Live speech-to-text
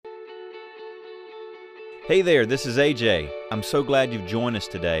Hey there, this is AJ. I'm so glad you've joined us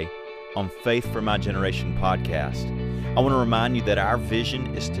today on Faith for My Generation podcast. I want to remind you that our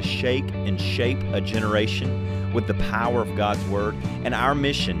vision is to shake and shape a generation with the power of God's Word, and our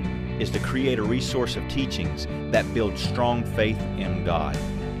mission is to create a resource of teachings that build strong faith in God.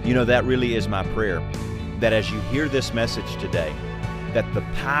 You know, that really is my prayer, that as you hear this message today, that the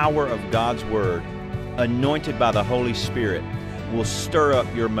power of God's Word, anointed by the Holy Spirit, will stir up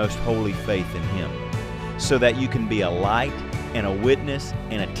your most holy faith in Him, so that you can be a light and a witness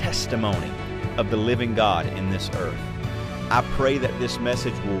and a testimony of the living God in this earth. I pray that this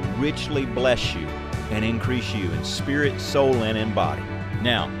message will richly bless you and increase you in spirit, soul, and in body.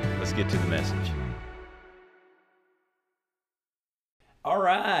 Now, let's get to the message. All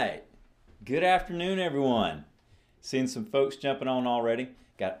right. Good afternoon, everyone. Seeing some folks jumping on already.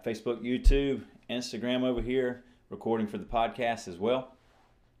 Got Facebook, YouTube, Instagram over here, recording for the podcast as well.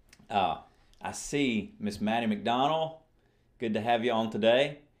 I see Miss Maddie McDonald. Good to have you on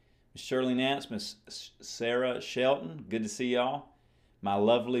today. Miss Shirley Nance, Miss Sarah Shelton. Good to see y'all. My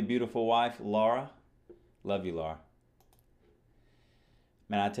lovely, beautiful wife, Laura. Love you, Laura.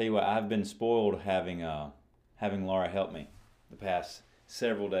 Man, I tell you what, I've been spoiled having Laura help me the past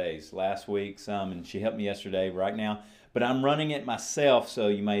several days. Last week, some, and she helped me yesterday, right now. But I'm running it myself, so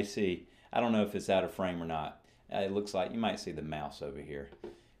you may see, I don't know if it's out of frame or not. It looks like you might see the mouse over here.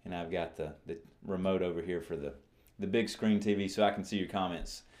 And I've got the remote over here for the big screen TV so I can see your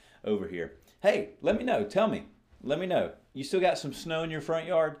comments over here. Hey, let me know. Tell me. Let me know. You still got some snow in your front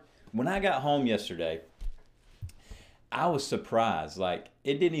yard? When I got home yesterday, I was surprised. Like,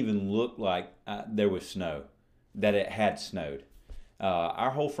 it didn't even look like there was snow, that it had snowed. Our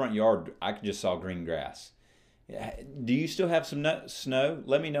whole front yard, I just saw green grass. Do you still have some snow?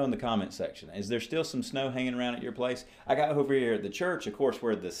 Let me know in the comment section. Is there still some snow hanging around at your place? I got over here at the church, of course,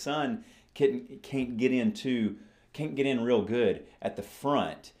 where the sun can't get in real good at the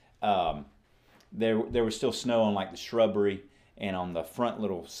front. There was still snow on like the shrubbery and on the front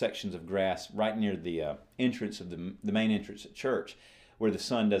little sections of grass right near the entrance of the main entrance at church, where the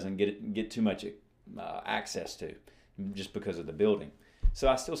sun doesn't get too much access to, just because of the building. So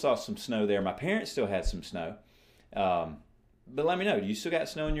I still saw some snow there. My parents still had some snow. But let me know, do you still got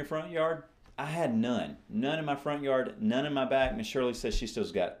snow in your front yard? I had none. None in my front yard, none in my back. Miss Shirley says she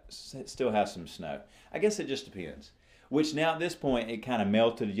still has some snow. I guess it just depends. Which now at this point, it kind of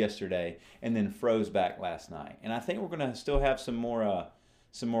melted yesterday and then froze back last night. And I think we're going to still have some more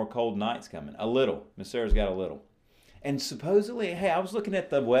cold nights coming. A little. Miss Sarah's got a little. And supposedly, hey, I was looking at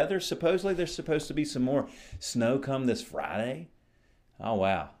the weather. Supposedly there's supposed to be some more snow come this Friday. Oh,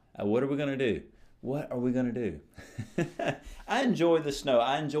 wow. What are we going to do? What are we going to do? I enjoy the snow.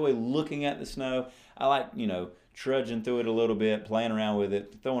 I enjoy looking at the snow. I like, trudging through it a little bit, playing around with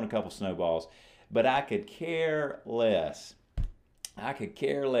it, throwing a couple snowballs. But I could care less.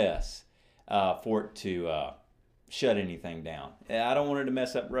 For it to shut anything down. I don't want it to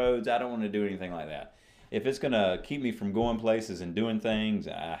mess up roads. I don't want to do anything like that. If it's going to keep me from going places and doing things,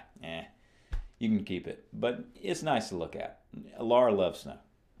 you can keep it. But it's nice to look at. Laura loves snow.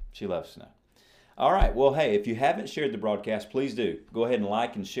 She loves snow. All right. Well, hey, if you haven't shared the broadcast, please do. Go ahead and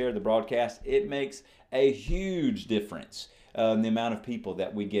like and share the broadcast. It makes a huge difference in the amount of people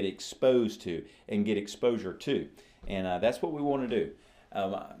that we get exposed to and get exposure to. And that's what we want to do.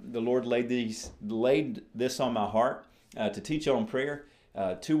 The Lord laid this on my heart to teach on prayer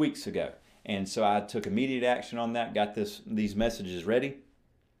 2 weeks ago. And so I took immediate action on that, got these messages ready.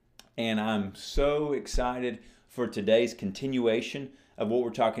 And I'm so excited for today's continuation of what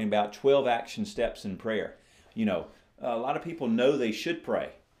we're talking about, 12 action steps in prayer. A lot of people know they should pray,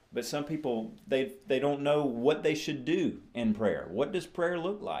 but some people, they don't know what they should do in prayer. What does prayer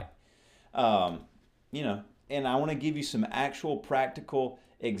look like? And I want to give you some actual practical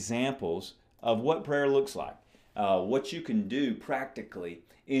examples of what prayer looks like, what you can do practically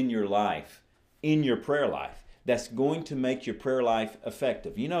in your life, in your prayer life, that's going to make your prayer life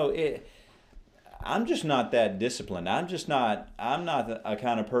effective. I'm just not that disciplined. I'm not a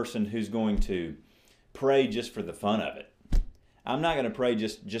kind of person who's going to pray just for the fun of it. I'm not going to pray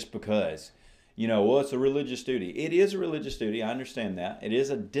just because, it's a religious duty. It is a religious duty. I understand that. It is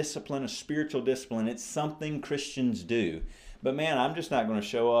a discipline, a spiritual discipline. It's something Christians do. But man, I'm just not going to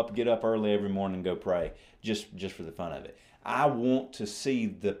show up, get up early every morning and go pray just for the fun of it. I want to see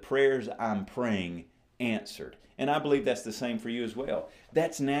the prayers I'm praying answered. And I believe that's the same for you as well.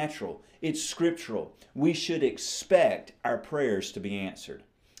 That's natural. It's scriptural. We should expect our prayers to be answered.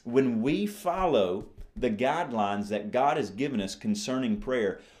 When we follow the guidelines that God has given us concerning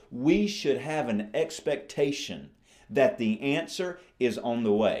prayer, we should have an expectation that the answer is on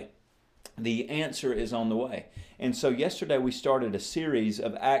the way. The answer is on the way. And so yesterday we started a series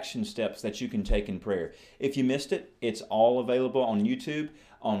of action steps that you can take in prayer. If you missed it, it's all available on YouTube,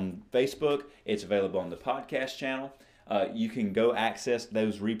 on Facebook. It's available on the podcast channel. You can go access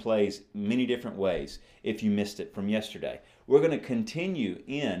those replays many different ways if you missed it from yesterday. We're going to continue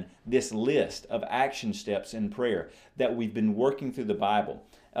in this list of action steps in prayer that we've been working through the Bible,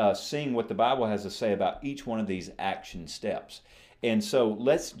 seeing what the Bible has to say about each one of these action steps. And so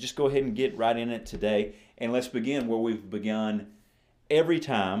let's just go ahead and get right in it today, and let's begin where we've begun every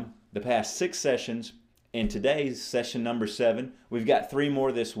time the past 6 sessions. In today's session number 7, we've got 3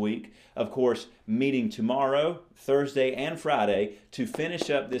 more this week. Of course, meeting tomorrow, Thursday, and Friday to finish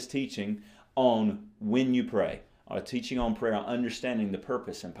up this teaching on when you pray, a teaching on prayer, on understanding the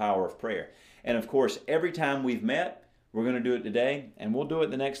purpose and power of prayer. And of course, every time we've met, we're going to do it today, and we'll do it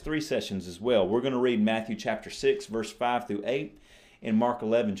the next 3 sessions as well. We're going to read Matthew chapter 6, verse 5 through 8, and Mark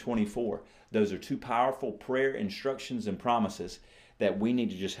 11:24. Those are 2 powerful prayer instructions and promises that we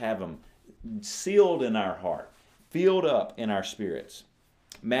need to just have them sealed in our heart, filled up in our spirits.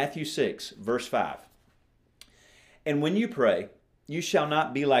 Matthew 6, verse 5. And when you pray, you shall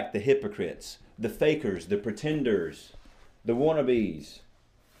not be like the hypocrites, the fakers, the pretenders, the wannabes.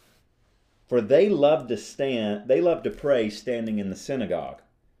 For they love to pray standing in the synagogue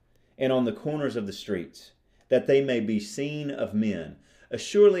and on the corners of the streets, that they may be seen of men.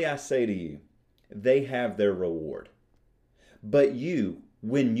 Assuredly I say to you, they have their reward. But you,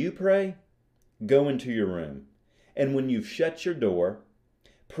 when you pray, go into your room, and when you've shut your door,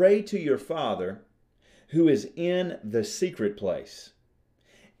 pray to your Father who is in the secret place.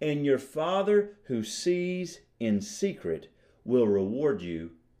 And your Father who sees in secret will reward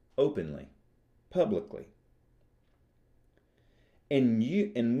you openly, publicly.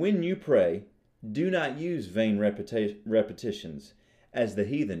 And when you pray, do not use vain repetitions as the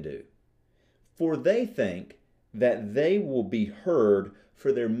heathen do, for they think that they will be heard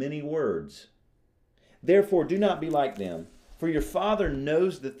for their many words. Therefore, do not be like them, for your Father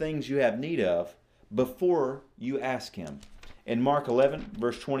knows the things you have need of before you ask Him. In Mark 11,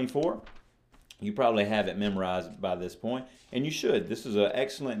 verse 24, you probably have it memorized by this point, and you should. This is an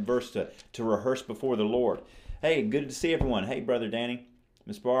excellent verse to rehearse before the Lord. Hey, good to see everyone. Hey, Brother Danny,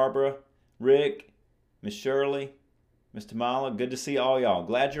 Miss Barbara, Rick, Miss Shirley, Miss Tamala, good to see all y'all.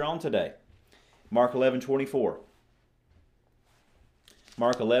 Glad you're on today. Mark 11:24.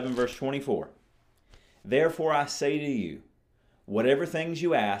 Mark 11, verse 24. Therefore I say to you, whatever things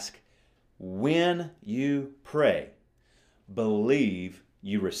you ask, when you pray, believe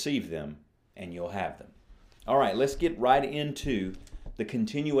you receive them and you'll have them. All right, let's get right into the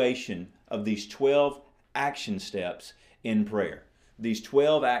continuation of these 12 action steps in prayer. These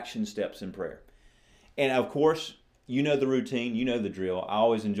 12 action steps in prayer. And of course, you know the routine, you know the drill. I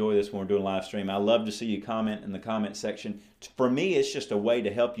always enjoy this when we're doing live stream. I love to see you comment in the comment section. For me, it's just a way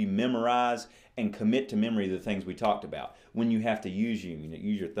to help you memorize and commit to memory the things we talked about. When you have to use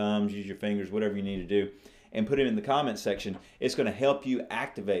your thumbs, use your fingers, whatever you need to do, and put it in the comment section, it's going to help you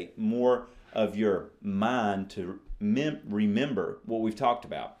activate more of your mind to remember what we've talked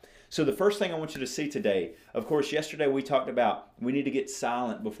about. So the first thing I want you to see today, of course, yesterday we talked about we need to get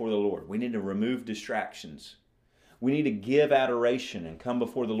silent before the Lord. We need to remove distractions. We need to give adoration and come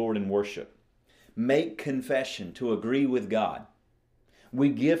before the Lord in worship. Make confession to agree with God. We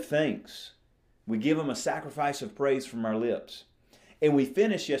give thanks. We give Him a sacrifice of praise from our lips. And we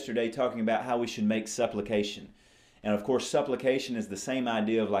finished yesterday talking about how we should make supplication. And of course, supplication is the same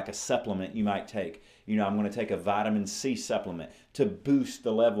idea of like a supplement you might take. You know, I'm going to take a vitamin C supplement to boost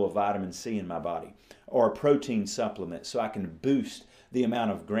the level of vitamin C in my body. Or a protein supplement so I can boost the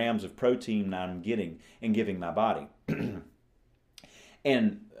amount of grams of protein I'm getting and giving my body.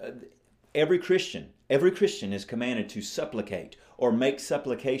 And every Christian is commanded to supplicate or make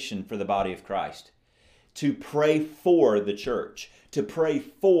supplication for the body of Christ, to pray for the church, to pray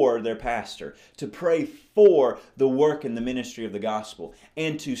for their pastor, to pray for the work and the ministry of the gospel,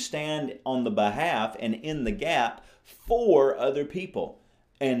 and to stand on the behalf and in the gap for other people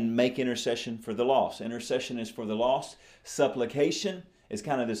and make intercession for the lost. Intercession is for the lost. Supplication is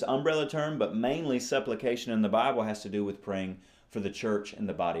kind of this umbrella term, but mainly supplication in the Bible has to do with praying for the church and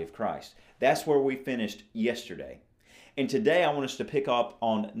the body of Christ. That's where we finished yesterday. And today I want us to pick up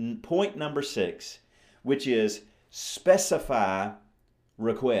on point number 6, which is specify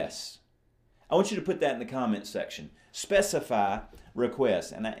requests. I want you to put that in the comment section. Specify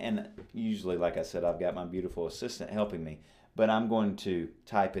requests. And usually, like I said, I've got my beautiful assistant helping me, but I'm going to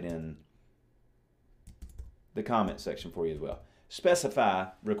type it in the comment section for you as well. Specify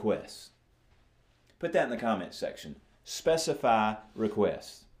requests. Put that in the comment section. Specify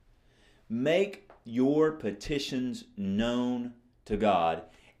requests. Make your petitions known to God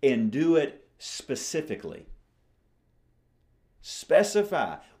and do it specifically.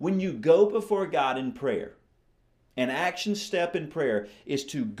 Specify. When you go before God in prayer, an action step in prayer is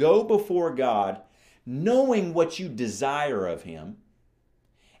to go before God knowing what you desire of Him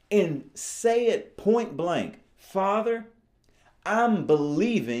and say it point blank. Father, I'm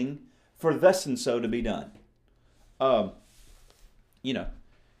believing for thus and so to be done.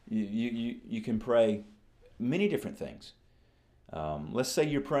 You can pray many different things. Let's say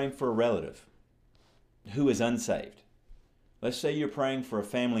you're praying for a relative who is unsaved. Let's say you're praying for a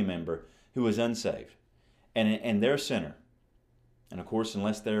family member who is unsaved and they're a sinner. And of course,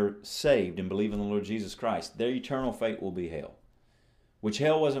 unless they're saved and believe in the Lord Jesus Christ, their eternal fate will be hell. Which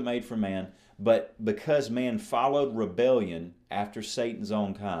hell wasn't made for man, but because man followed rebellion after Satan's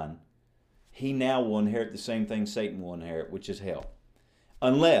own kind, he now will inherit the same thing Satan will inherit, which is hell.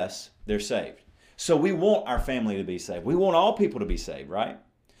 Unless they're saved. So we want our family to be saved. We want all people to be saved, right?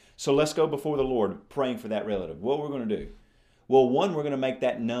 So let's go before the Lord praying for that relative. What we're going to do? Well, one, we're going to make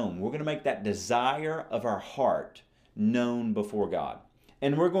that known. We're going to make that desire of our heart known before God.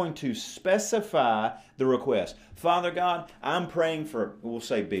 And we're going to specify the request. Father God, I'm praying for, we'll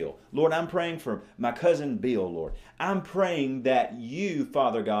say Bill. Lord, I'm praying for my cousin Bill, Lord. I'm praying that you,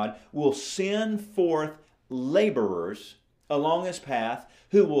 Father God, will send forth laborers along his path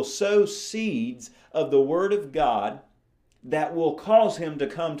who will sow seeds of the Word of God that will cause him to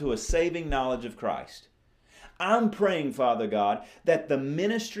come to a saving knowledge of Christ. I'm praying, Father God, that the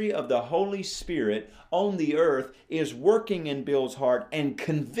ministry of the Holy Spirit on the earth is working in Bill's heart and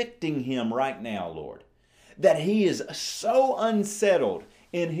convicting him right now, Lord. That he is so unsettled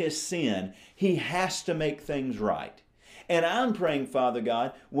in his sin, he has to make things right. And I'm praying, Father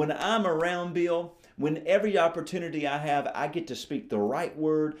God, when I'm around Bill, when every opportunity I have, I get to speak the right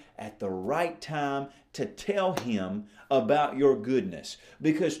word at the right time to tell him about your goodness.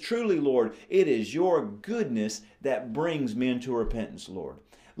 Because truly, Lord, it is your goodness that brings men to repentance, Lord.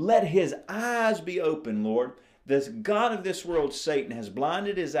 Let his eyes be open, Lord. This God of this world, Satan, has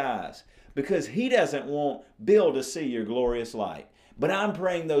blinded his eyes because he doesn't want Bill to see your glorious light. But I'm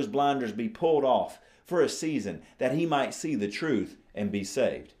praying those blinders be pulled off for a season that he might see the truth and be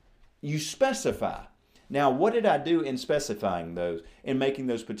saved. You specify. Now, what did I do in specifying those, in making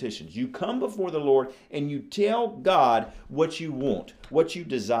those petitions? You come before the Lord and you tell God what you want, what you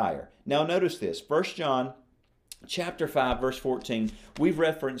desire. Now, notice this. 1 John chapter 5, verse 14. We've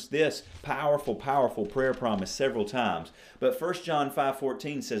referenced this powerful, powerful prayer promise several times. But 1 John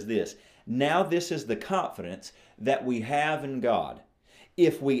 5:14 says this, "Now this is the confidence that we have in God.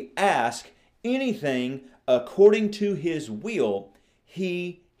 If we ask anything according to His will,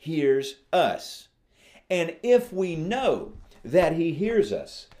 He hears us. And if we know that He hears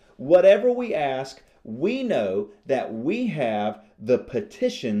us, whatever we ask, we know that we have the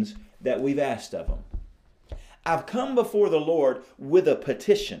petitions that we've asked of Him." I've come before the Lord with a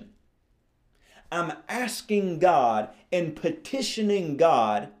petition. I'm asking God and petitioning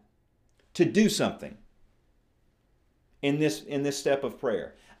God to do something in this step of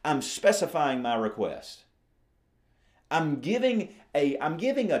prayer. I'm specifying my request. I'm giving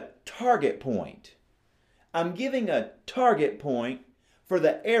a target point. I'm giving a target point for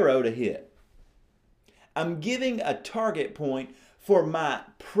the arrow to hit. I'm giving a target point for my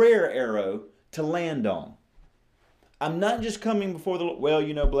prayer arrow to land on. I'm not just coming before the Lord.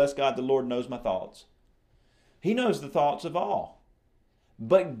 Well, bless God, the Lord knows my thoughts. He knows the thoughts of all.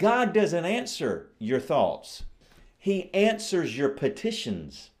 But God doesn't answer your thoughts. He answers your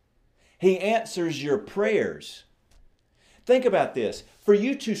petitions. He answers your prayers. Think about this. For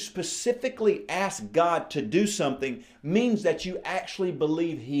you to specifically ask God to do something means that you actually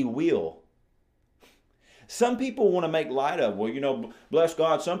believe He will. Some people want to make light of, bless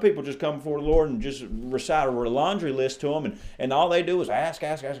God, some people just come before the Lord and just recite a laundry list to Him, and all they do is ask.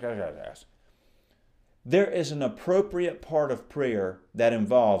 There is an appropriate part of prayer that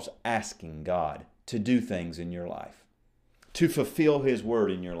involves asking God to do things in your life, to fulfill His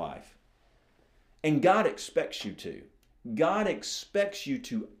word in your life. And God expects you to. God expects you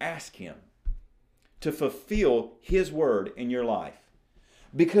to ask Him to fulfill His word in your life.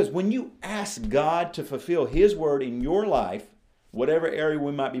 Because when you ask God to fulfill His word in your life, whatever area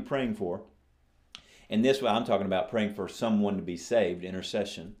we might be praying for, and this way I'm talking about praying for someone to be saved,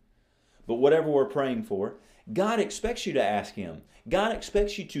 intercession, but whatever we're praying for, God expects you to ask Him. God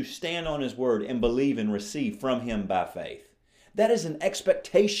expects you to stand on His word and believe and receive from Him by faith. That is an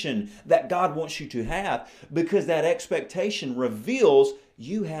expectation that God wants you to have, because that expectation reveals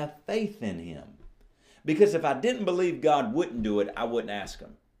you have faith in Him. Because if I didn't believe God wouldn't do it, I wouldn't ask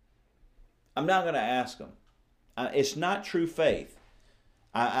Him. I'm not going to ask them. It's not true faith.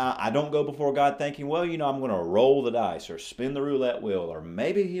 I don't go before God thinking, well, I'm going to roll the dice or spin the roulette wheel, or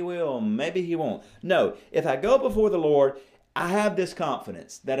maybe He will, maybe He won't. No, if I go before the Lord, I have this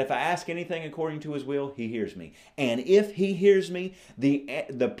confidence that if I ask anything according to His will, He hears me. And if He hears me,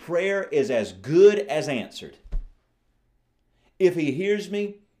 the prayer is as good as answered. If He hears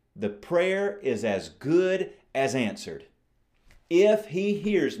me, the prayer is as good as answered. If He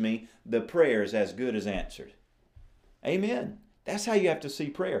hears me, the prayer is as good as answered. Amen. That's how you have to see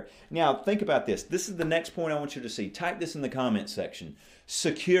prayer. Now, think about this. This is the next point I want you to see. Type this in the comment section.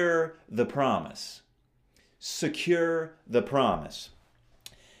 Secure the promise. Secure the promise.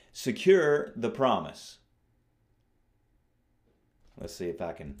 Secure the promise. Let's see if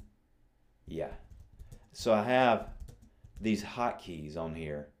I can. Yeah. So I have these hotkeys on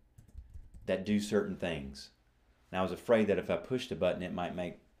here that do certain things. And I was afraid that if I pushed a button, it might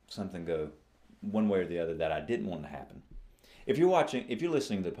make something go one way or the other that I didn't want to happen. If you're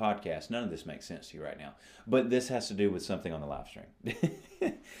listening to the podcast, none of this makes sense to you right now. But this has to do with something on the live stream.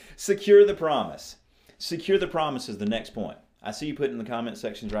 Secure the promise. Secure the promise is the next point. I see you put it in the comment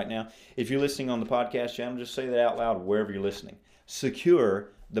sections right now. If you're listening on the podcast channel, just say that out loud wherever you're listening. Secure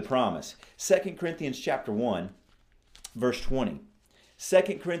the promise. 2 Corinthians chapter 1, verse 20. 2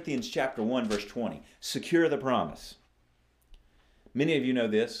 Corinthians chapter 1, verse 20. Secure the promise. Many of you know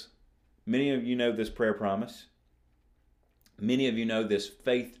this. Many of you know this prayer promise. Many of you know this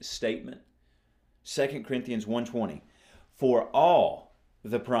faith statement. 2 Corinthians 1:20. For all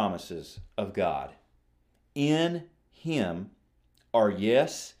the promises of God in Him are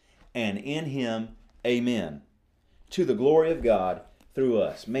yes, and in Him amen, to the glory of God through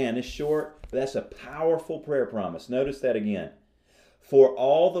us. Man, it's short, but that's a powerful prayer promise. Notice that again. For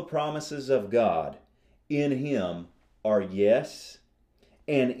all the promises of God in Him are yes,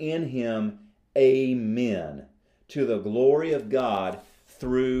 and in Him amen, to the glory of God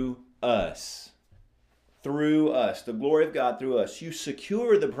through us. Through us. The glory of God through us. You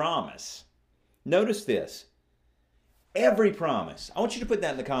secure the promise. Notice this. Every promise. I want you to put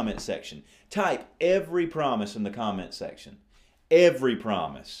that in the comment section. Type every promise in the comment section. Every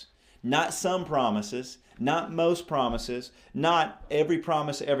promise. Not some promises. Not most promises. Not every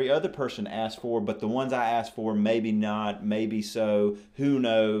promise every other person asked for, but the ones I asked for, maybe not, maybe so. Who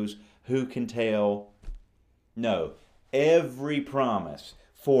knows? Who can tell? No, every promise.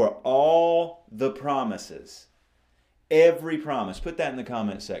 For all the promises. Every promise. Put that in the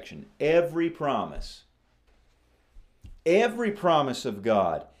comment section. Every promise. Every promise of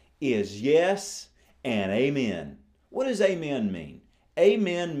God is yes and amen. What does amen mean?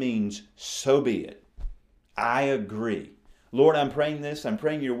 Amen means so be it. I agree. Lord, I'm praying this. I'm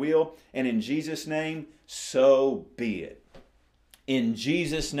praying your will. And in Jesus' name, so be it. In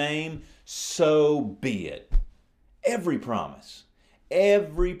Jesus' name, so be it. Every promise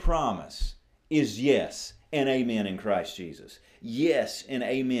is yes and amen in Christ Jesus. Yes and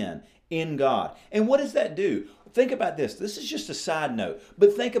amen in God. And what does that do? Think about this. This is just a side note,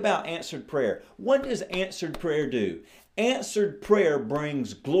 but think about answered prayer. What does answered prayer do? Answered prayer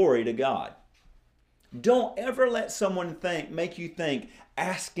brings glory to God. Don't ever let someone make you think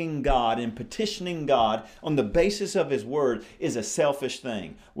asking God and petitioning God on the basis of His Word is a selfish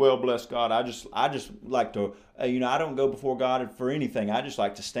thing. Well, bless God, I just like to, I don't go before God for anything. I just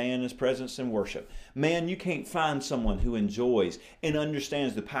like to stand in His presence and worship. Man, you can't find someone who enjoys and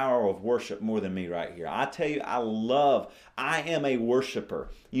understands the power of worship more than me right here. I tell you, I am a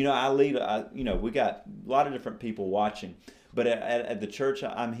worshiper. We got a lot of different people watching. But at the church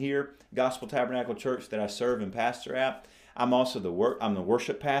I'm here, Gospel Tabernacle Church that I serve and pastor at, I'm also the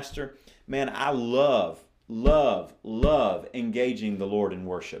worship pastor. Man, I love engaging the Lord in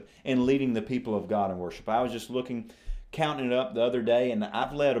worship and leading the people of God in worship. I was just counting it up the other day, and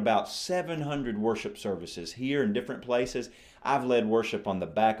I've led about 700 worship services here in different places. I've led worship on the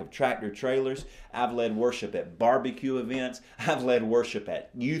back of tractor trailers. I've led worship at barbecue events. I've led worship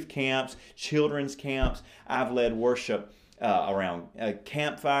at youth camps, children's camps. I've led worship around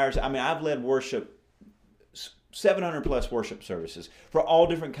campfires. I've led worship, 700 plus worship services for all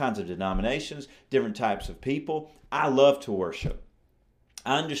different kinds of denominations, different types of people. I love to worship.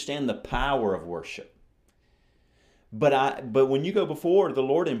 I understand the power of worship. But when you go before the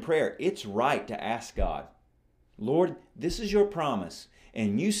Lord in prayer, it's right to ask God, Lord, this is your promise,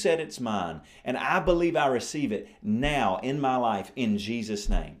 and you said it's mine, and I believe I receive it now in my life in Jesus'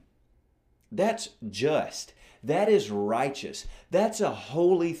 name. That's just. That is righteous. That's a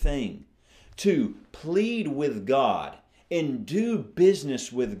holy thing. To plead with God and do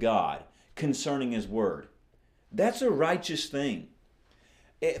business with God concerning His Word. That's a righteous thing.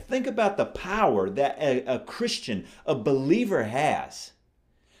 Think about the power that a Christian, a believer has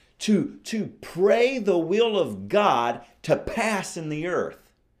to pray the will of God to pass in the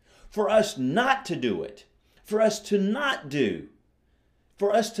earth. For us not to do it, for us to not do,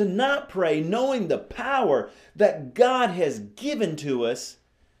 for us to not pray, knowing the power that God has given to us,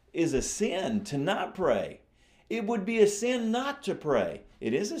 is a sin to not pray. It would be a sin not to pray.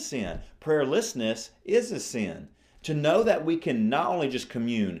 It is a sin. Prayerlessness is a sin. To know that we can not only just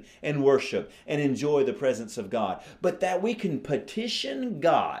commune and worship and enjoy the presence of God, but that we can petition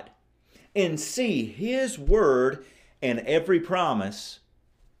God and see His word and every promise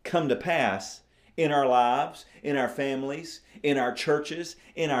come to pass in our lives, in our families, in our churches,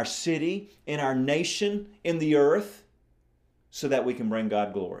 in our city, in our nation, in the earth, so that we can bring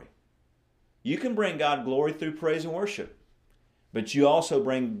God glory. You can bring God glory through praise and worship. But you also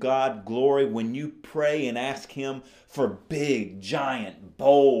bring God glory when you pray and ask Him for big, giant,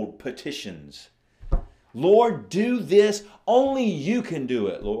 bold petitions. Lord, do this. Only you can do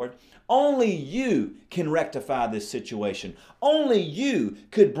it, Lord. Only you can rectify this situation. Only you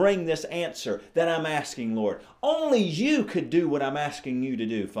could bring this answer that I'm asking, Lord. Only you could do what I'm asking you to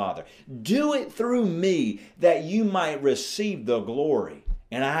do, Father. Do it through me that you might receive the glory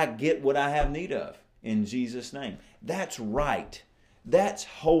and I get what I have need of. In Jesus' name. That's right. That's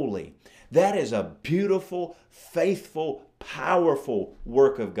holy. That is a beautiful, faithful, powerful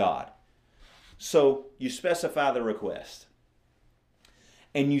work of God. So you specify the request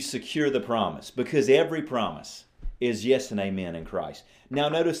and you secure the promise, because every promise is yes and amen in Christ. Now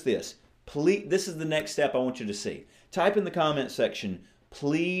notice this. This is the next step I want you to see. Type in the comment section,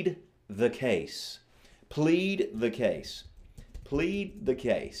 plead the case. Plead the case. Plead the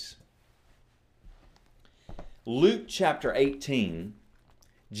case. Luke chapter 18,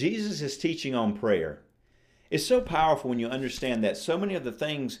 Jesus is teaching on prayer. It's so powerful when you understand that so many of the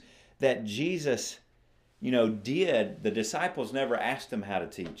things that Jesus, did, the disciples never asked him how to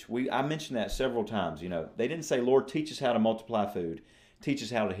teach. I mentioned that several times. They didn't say, Lord, teach us how to multiply food. Teach us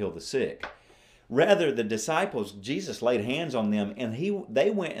how to heal the sick. Rather, the disciples, Jesus laid hands on them and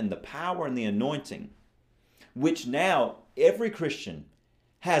they went in the power and the anointing, which now every Christian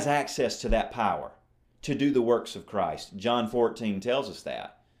has access to that power to do the works of Christ. John 14 tells us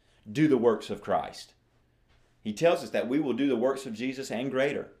that. Do the works of Christ. He tells us that we will do the works of Jesus and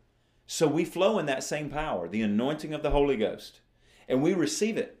greater. So we flow in that same power, the anointing of the Holy Ghost. And we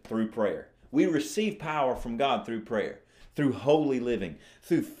receive it through prayer. We receive power from God through prayer, through holy living,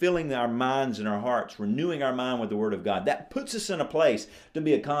 through filling our minds and our hearts, renewing our mind with the Word of God. That puts us in a place to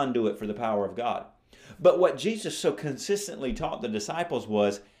be a conduit for the power of God. But what Jesus so consistently taught the disciples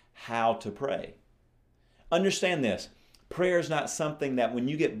was how to pray. Understand this. Prayer is not something that when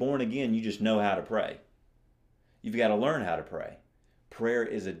you get born again, you just know how to pray. You've got to learn how to pray. Prayer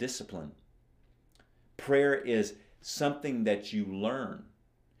is a discipline. Prayer is something that you learn.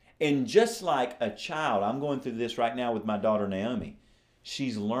 And just like a child, I'm going through this right now with my daughter Naomi.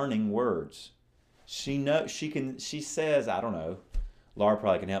 She's learning words. She says, I don't know. Laura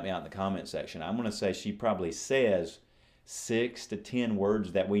probably can help me out in the comment section. I'm going to say she probably says 6 to 10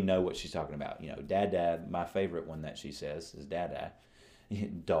 words that we know what she's talking about. Dad, my favorite one that she says is dad,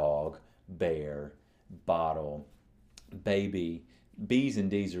 dog, bear, bottle, baby. B's and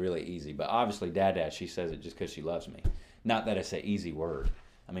D's are really easy, but obviously dad, she says it just because she loves me. Not that it's an easy word.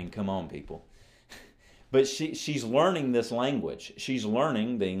 I mean, come on, people. But she's learning this language. She's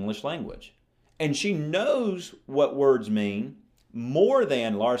learning the English language. And she knows what words mean more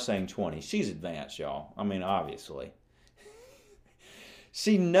than Laura's saying 20. She's advanced, y'all. I mean, obviously.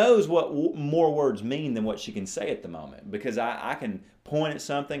 She knows what more words mean than what she can say at the moment, because I can point at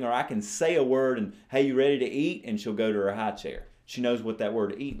something or I can say a word and, hey, you ready to eat? And she'll go to her high chair. She knows what that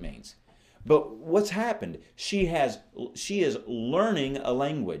word eat means. But what's happened? She is learning a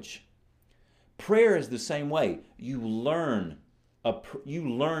language. Prayer is the same way. You learn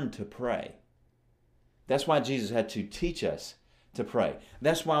to pray. That's why Jesus had to teach us to pray.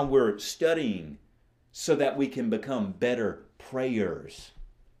 That's why we're studying, so that we can become better prayers.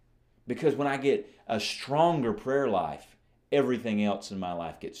 Because when I get a stronger prayer life, everything else in my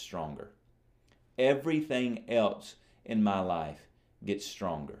life gets stronger. Everything else in my life gets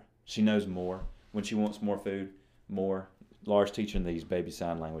stronger. She knows more. When she wants more food, more. Laura's teaching these baby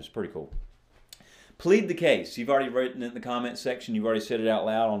sign language. It's pretty cool. Plead the case. You've already written it in the comment section. You've already said it out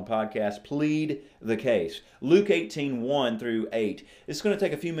loud on podcast. Plead the case. Luke 18, 1 through 8. It's going to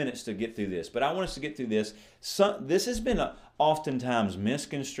take a few minutes to get through this, but I want us to get through this. This has been oftentimes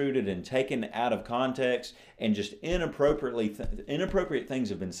misconstrued and taken out of context, and just inappropriate things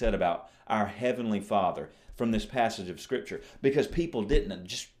have been said about our Heavenly Father. from this passage of Scripture because people didn't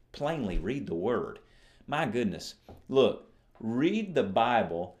just plainly read the Word. My goodness. Look, read the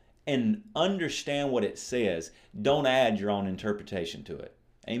Bible and understand what it says. Don't add your own interpretation to it.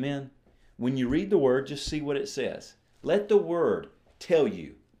 Amen? When you read the Word, just see what it says. Let the Word tell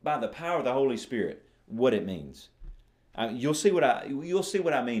you by the power of the Holy Spirit what it means. You'll see what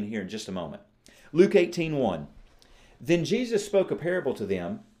I mean here in just a moment. Luke 18:1. Then Jesus spoke a parable to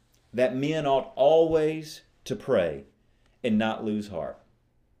them that men ought always to pray and not lose heart.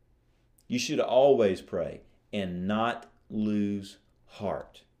 You should always pray and not lose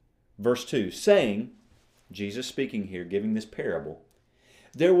heart. Verse 2, saying, Jesus speaking here, giving this parable,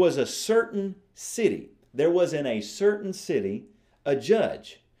 there was in a certain city a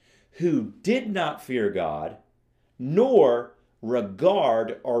judge who did not fear God, nor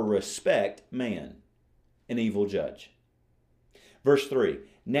regard or respect man, an evil judge. Verse 3,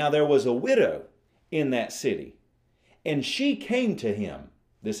 now there was a widow in that city, and she came to him,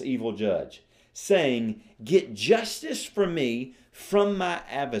 this evil judge, saying, get justice for me from my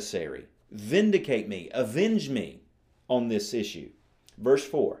adversary. Vindicate me, avenge me on this issue. Verse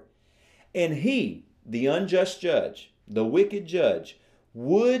 4, and he, the unjust judge, the wicked judge,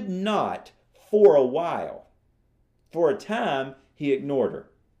 would not for a while. For a time he ignored her.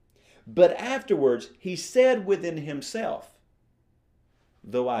 But afterwards he said within himself,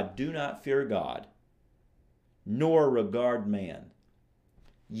 though I do not fear God, nor regard man,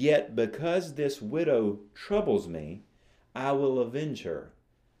 yet because this widow troubles me, I will avenge her.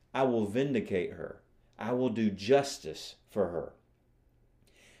 I will vindicate her. I will do justice for her.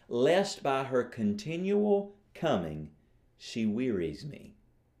 Lest by her continual coming she wearies me.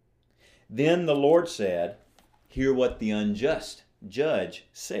 Then the Lord said, hear what the unjust judge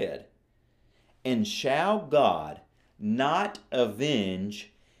said. And shall God not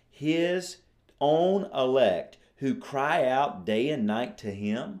avenge his own elect who cry out day and night to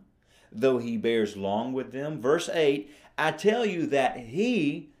him, though he bears long with them? Verse 8, I tell you that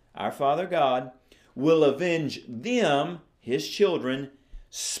he, our Father God, will avenge them, his children,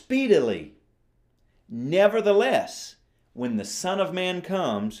 speedily. Nevertheless, when the Son of Man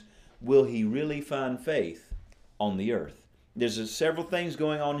comes, will he really find faith on the earth? There's several things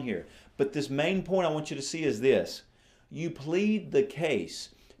going on here, but this main point I want you to see is this. You plead the case.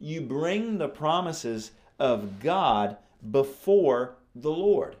 You bring the promises of God before the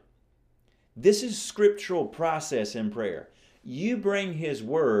Lord. This is scriptural process in prayer. You bring his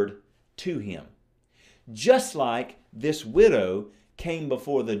word to him. Just like this widow came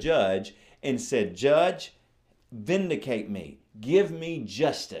before the judge and said, Judge, vindicate me. Give me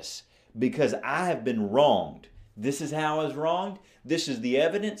justice because I have been wronged. This is how I was wronged. This is the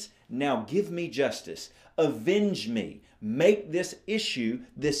evidence. Now give me justice. Avenge me. Make this issue,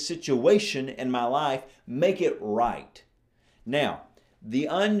 this situation in my life, make it right. Now, the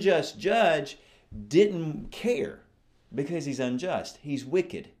unjust judge didn't care because he's unjust. He's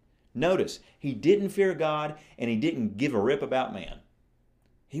wicked. Notice, he didn't fear God and he didn't give a rip about man.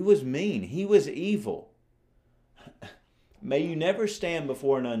 He was mean. He was evil. May you never stand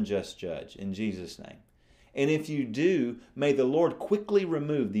before an unjust judge in Jesus' name. And if you do, may the Lord quickly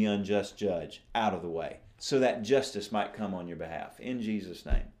remove the unjust judge out of the way so that justice might come on your behalf in Jesus'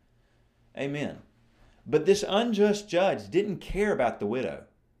 name. Amen. But this unjust judge didn't care about the widow.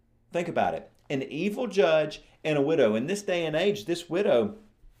 Think about it. An evil judge and a widow. In this day and age, this widow,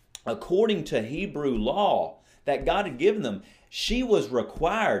 according to Hebrew law that God had given them, she was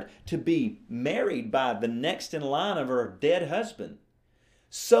required to be married by the next in line of her dead husband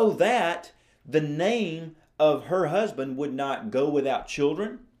so that the name of her husband would not go without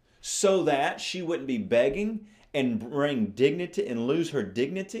children, so that she wouldn't be begging and bring dignity and lose her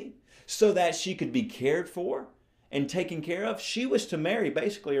dignity, so that she could be cared for and taken care of. She was to marry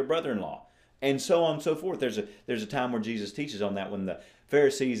basically her brother-in-law, and so on and so forth. There's a time where Jesus teaches on that when the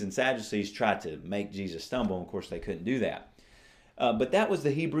Pharisees and Sadducees tried to make Jesus stumble. And of course, they couldn't do that. But that was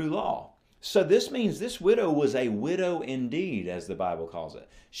the Hebrew law. So this means this widow was a widow indeed, as the Bible calls it.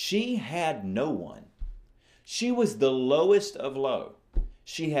 She had no one. She was the lowest of low.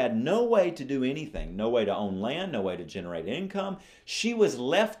 She had no way to do anything, no way to own land, no way to generate income. She was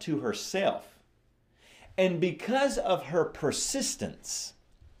left to herself. And because of her persistence,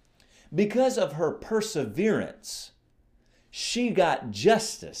 because of her perseverance, she got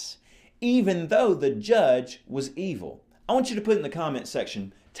justice, even though the judge was evil. I want you to put in the comment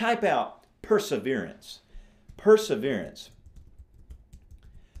section, type out perseverance. Perseverance.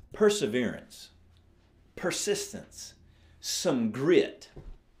 Perseverance. Persistence. Some grit.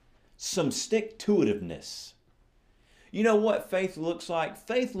 Some stick-to-itiveness. You know what faith looks like?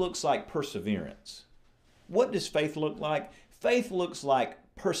 Faith looks like perseverance. What does faith look like? Faith looks like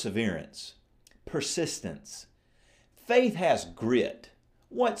perseverance, persistence. Faith has grit.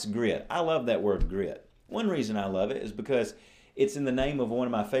 What's grit? I love that word grit. One reason I love it is because it's in the name of one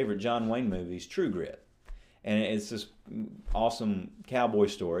of my favorite John Wayne movies, True Grit. And it's this awesome cowboy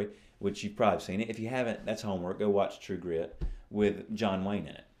story, which you've probably seen it. If you haven't, that's homework. Go watch True Grit with John Wayne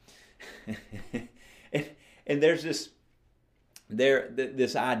in it. and there's this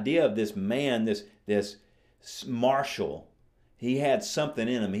idea of this man, this marshal. He had something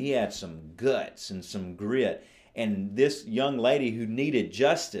in him. He had some guts and some grit. And this young lady who needed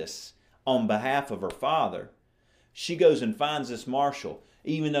justice on behalf of her father, she goes and finds this marshal,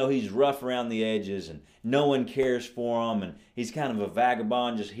 even though he's rough around the edges and no one cares for him and he's kind of a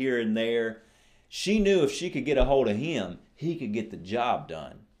vagabond just here and there. She knew if she could get a hold of him, he could get the job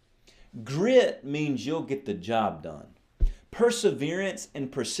done. Grit means you'll get the job done. Perseverance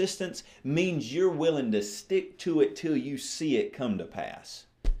and persistence means you're willing to stick to it till you see it come to pass.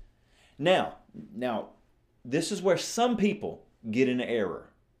 Now, this is where some people get in error.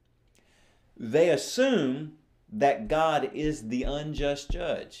 They assume that God is the unjust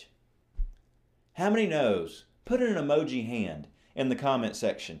judge. How many knows? Put an emoji hand in the comment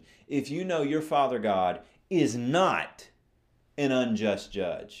section if you know your Father God is not an unjust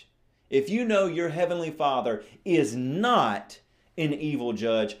judge. If you know your Heavenly Father is not an evil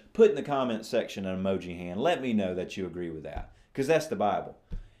judge, put in the comment section an emoji hand. Let me know that you agree with that, because that's the Bible.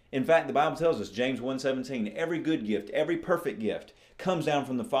 In fact, the Bible tells us, James 1:17, every good gift, every perfect gift comes down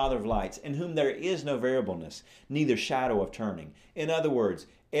from the Father of lights, in whom there is no variableness, neither shadow of turning. In other words,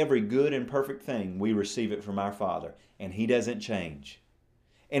 every good and perfect thing, we receive it from our Father, and He doesn't change.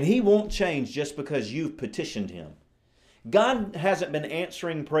 And He won't change just because you've petitioned Him. God hasn't been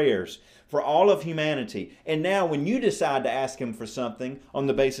answering prayers for all of humanity. And now when you decide to ask Him for something on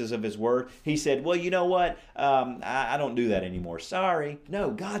the basis of His Word, He said, well, you know what? I don't do that anymore. Sorry.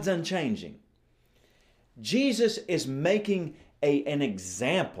 No, God's unchanging. Jesus is making an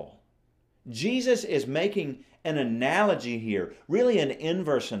example. Jesus is making an analogy here, really an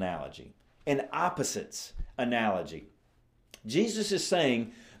inverse analogy, an opposites analogy. Jesus is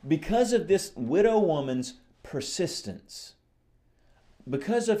saying, because of this widow woman's persistence,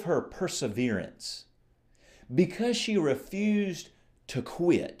 because of her perseverance, because she refused to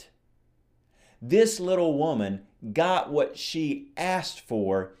quit, this little woman got what she asked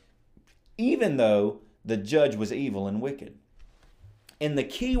for, even though the judge was evil and wicked. And the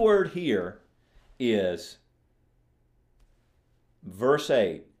key word here is verse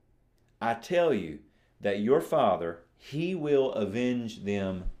 8. I tell you that your Father, He will avenge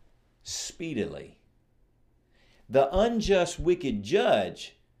them speedily. The unjust, wicked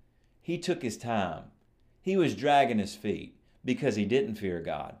judge, he took his time. He was dragging his feet because he didn't fear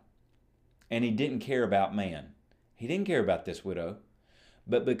God. And he didn't care about man. He didn't care about this widow.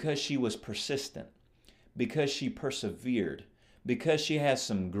 But because she was persistent, because she persevered, because she has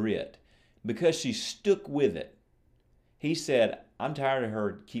some grit, because she stuck with it, he said, I'm tired of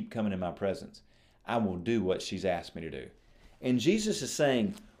her keep coming in my presence. I will do what she's asked me to do. And Jesus is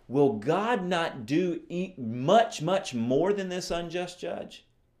saying, will God not do much, much more than this unjust judge?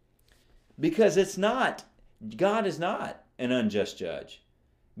 Because God is not an unjust judge.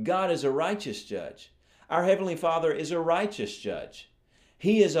 God is a righteous judge. Our Heavenly Father is a righteous judge.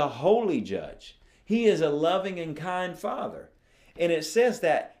 He is a holy judge. He is a loving and kind Father. And it says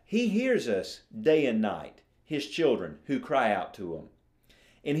that He hears us day and night, His children who cry out to Him.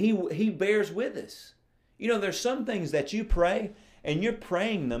 And He bears with us. You know, there's some things that you pray, and you're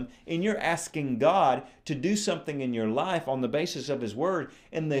praying them, and you're asking God to do something in your life on the basis of His Word.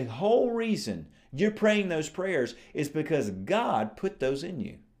 And the whole reason you're praying those prayers is because God put those in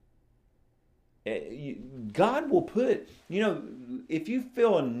you. God will put, if you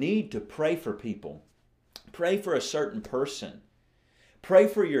feel a need to pray for people, pray for a certain person, pray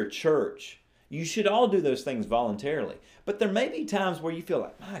for your church. You should all do those things voluntarily. But there may be times where you feel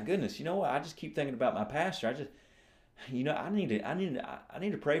like, my goodness, you know what? I just keep thinking about my pastor. I need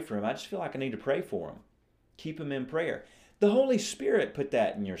to pray for him. I just feel like I need to pray for him. Keep him in prayer. The Holy Spirit put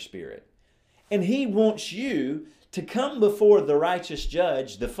that in your spirit. And He wants you to come before the righteous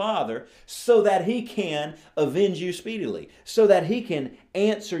judge, the Father, so that He can avenge you speedily, so that He can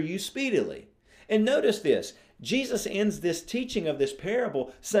answer you speedily. And notice this. Jesus ends this teaching of this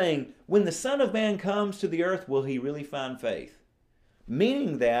parable saying, when the Son of Man comes to the earth, will He really find faith?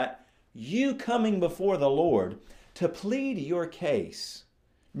 Meaning that you coming before the Lord to plead your case,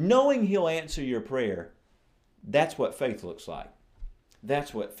 knowing He'll answer your prayer, that's what faith looks like.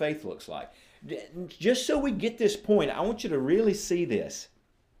 That's what faith looks like. Just so we get this point, I want you to really see this.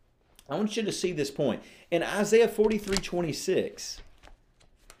 I want you to see this point. In Isaiah 43:26,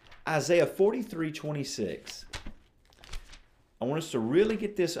 Isaiah 43:26, I want us to really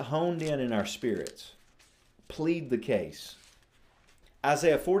get this honed in our spirits. Plead the case.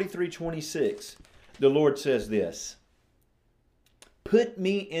 Isaiah 43:26, the Lord says this, "Put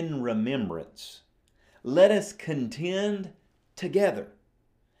me in remembrance. Let us contend together.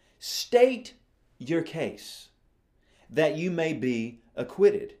 State your case, that you may be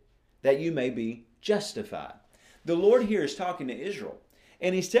acquitted, that you may be justified." The Lord here is talking to Israel,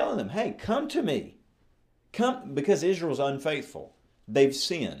 and He's telling them, hey, come to me. Come, because Israel's unfaithful. They've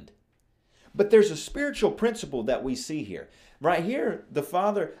sinned. But there's a spiritual principle that we see here. Right here,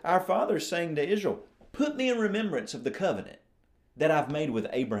 our Father is saying to Israel, put me in remembrance of the covenant that I've made with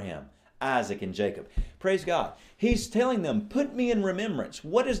Abraham, Isaac, and Jacob. Praise God. He's telling them, put me in remembrance.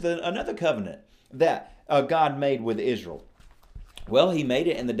 What is another covenant that God made with Israel? Well, He made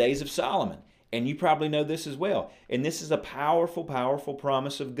it in the days of Solomon. And you probably know this as well. And this is a powerful, powerful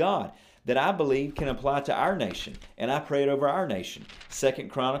promise of God that I believe can apply to our nation. And I pray it over our nation. 2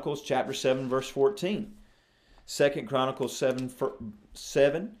 Chronicles chapter 7, verse 14. 2 Chronicles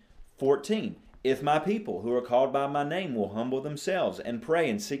 7:14. "If my people who are called by my name will humble themselves and pray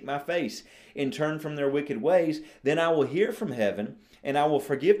and seek my face and turn from their wicked ways, then I will hear from heaven and I will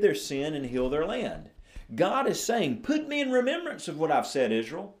forgive their sin and heal their land." God is saying, put me in remembrance of what I've said,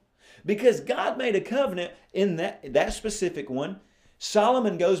 Israel. Because God made a covenant in that specific one.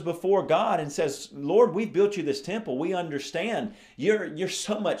 Solomon goes before God and says, Lord, we've built you this temple. We understand you're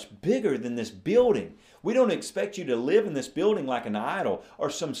so much bigger than this building. We don't expect you to live in this building like an idol or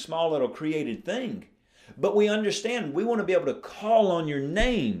some small little created thing. But we understand we want to be able to call on your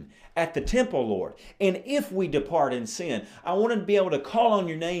name at the temple, Lord. And if we depart in sin, I want to be able to call on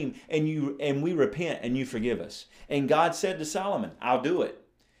your name and we repent and you forgive us. And God said to Solomon, I'll do it.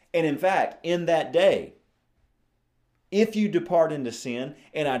 And in fact, in that day, if you depart into sin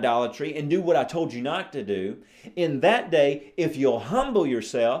and idolatry and do what I told you not to do, in that day, if you'll humble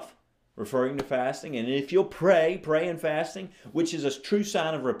yourself, referring to fasting, and if you'll pray and fasting, which is a true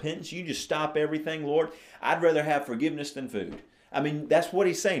sign of repentance, you just stop everything, Lord, I'd rather have forgiveness than food. I mean, that's what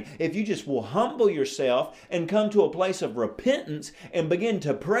He's saying. If you just will humble yourself and come to a place of repentance and begin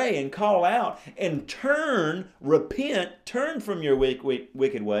to pray and call out and repent, turn from your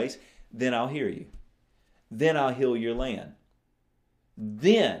wicked ways, then I'll hear you. Then I'll heal your land.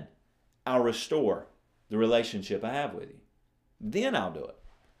 Then I'll restore the relationship I have with you. Then I'll do it.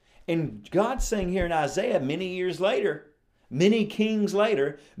 And God's saying here in Isaiah many years later, many kings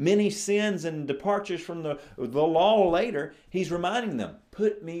later, many sins and departures from the law later, He's reminding them,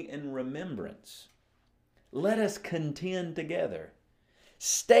 put me in remembrance. Let us contend together.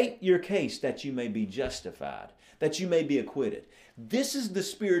 State your case that you may be justified, that you may be acquitted. This is the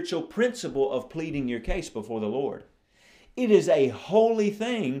spiritual principle of pleading your case before the Lord. It is a holy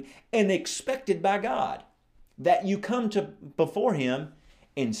thing and expected by God that you come before Him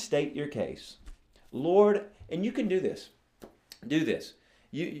and state your case. Lord, and you can do this. Do this.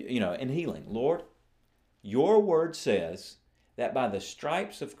 In healing. Lord, your word says that by the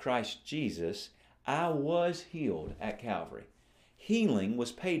stripes of Christ Jesus, I was healed at Calvary. Healing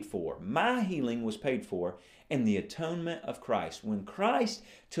was paid for. My healing was paid for in the atonement of Christ. When Christ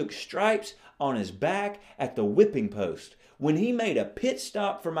took stripes on His back at the whipping post, when He made a pit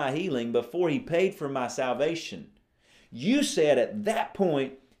stop for my healing before He paid for my salvation, you said at that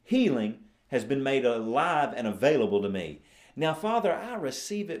point, healing has been made alive and available to me. Now, Father, I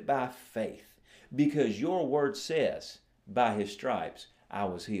receive it by faith because your word says, by His stripes, I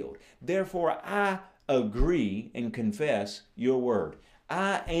was healed. Therefore, I agree and confess your word.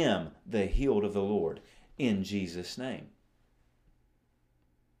 I am the healed of the Lord in Jesus' name.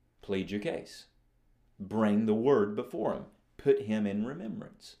 Plead your case. Bring the word before Him. Put Him in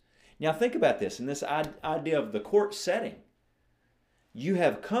remembrance. Now, think about this in this idea of the court setting. You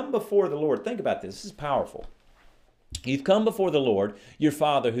have come before the Lord. Think about this. This is powerful. You've come before the Lord, your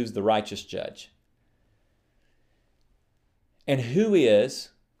Father, who's the righteous judge. And who is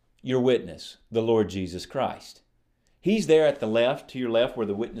your witness? The Lord Jesus Christ. He's there at the left, to your left, where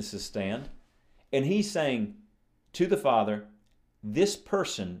the witnesses stand. And He's saying to the Father, this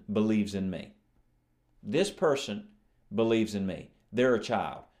person believes in me. This person believes in me. They're a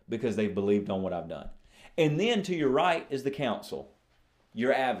child because they've believed on what I've done. And then to your right is the counsel,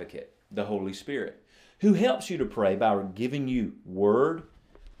 your advocate, the Holy Spirit, who helps you to pray by giving you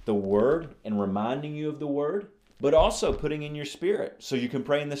the word, and reminding you of the word, but also putting in your spirit so you can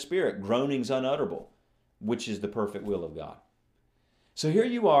pray in the Spirit, groanings unutterable, which is the perfect will of God. So here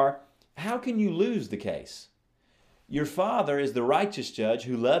you are. How can you lose the case? Your Father is the righteous judge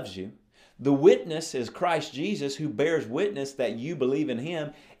who loves you, The witness is Christ Jesus, who bears witness that you believe in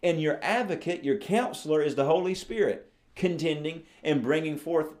him, and your advocate, your counselor, is the Holy Spirit, contending and bringing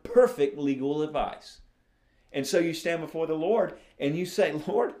forth perfect legal advice. And so you stand before the Lord and you say,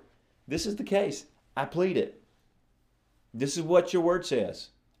 Lord, this is the case. I plead it. This is what your word says.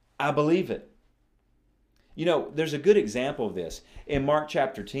 I believe it. You know, there's a good example of this. In Mark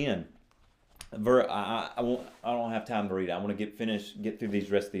chapter 10, I don't have time to read it. I want to get through the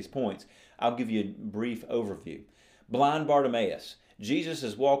rest of these points. I'll give you a brief overview. Blind Bartimaeus. Jesus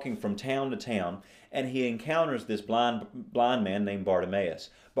is walking from town to town, and he encounters this blind man named Bartimaeus.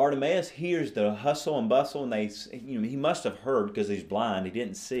 Bartimaeus hears the hustle and bustle, and he must have heard, because he's blind, he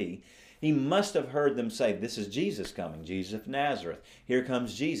didn't see. He must have heard them say, this is Jesus coming, Jesus of Nazareth. Here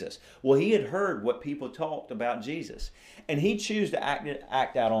comes Jesus. Well, he had heard what people talked about Jesus. And he chose to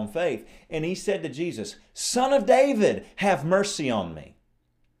act out on faith. And he said to Jesus, Son of David, have mercy on me.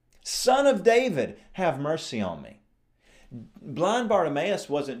 Son of David, have mercy on me. Blind Bartimaeus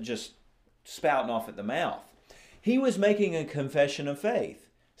wasn't just spouting off at the mouth. He was making a confession of faith.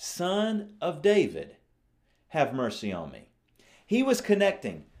 Son of David, have mercy on me. He was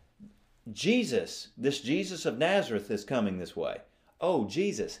connecting. Jesus, this Jesus of Nazareth is coming this way. Oh,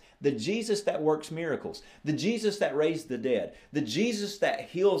 Jesus, the Jesus that works miracles, the Jesus that raised the dead, the Jesus that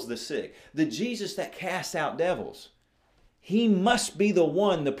heals the sick, the Jesus that casts out devils. He must be the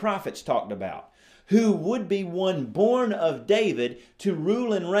one the prophets talked about, who would be one born of David to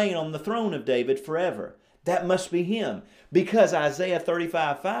rule and reign on the throne of David forever. That must be him, because Isaiah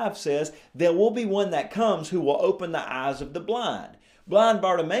 35:5 says, there will be one that comes who will open the eyes of the blind. Blind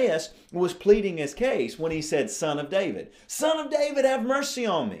Bartimaeus was pleading his case when he said, Son of David, Son of David, have mercy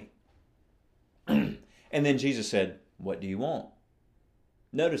on me. And then Jesus said, what do you want?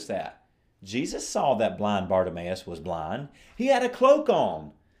 Notice that. Jesus saw that blind Bartimaeus was blind. He had a cloak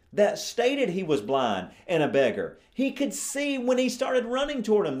on that stated he was blind and a beggar. He could see when he started running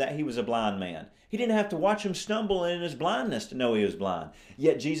toward him that he was a blind man. He didn't have to watch him stumble in his blindness to know he was blind.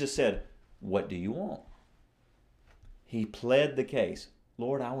 Yet Jesus said, what do you want? He pled the case.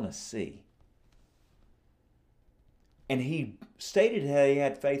 Lord, I want to see. And he stated how he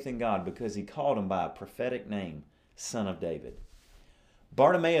had faith in God because he called him by a prophetic name, Son of David.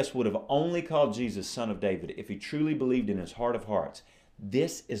 Bartimaeus would have only called Jesus Son of David if he truly believed in his heart of hearts.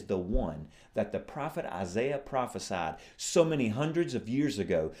 This is the one that the prophet Isaiah prophesied so many hundreds of years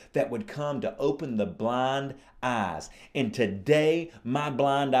ago that would come to open the blind eyes. And today my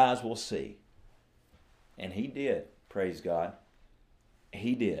blind eyes will see. And he did. Praise God.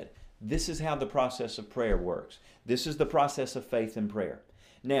 He did. This is how the process of prayer works. This is the process of faith and prayer.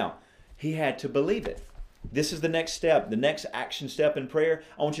 Now, he had to believe it. This is the next step, the next action step in prayer.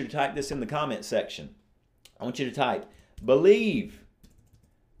 I want you to type this in the comment section. I want you to type, believe.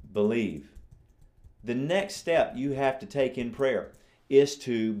 Believe. The next step you have to take in prayer is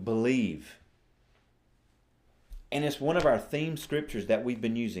to believe. And it's one of our theme scriptures that we've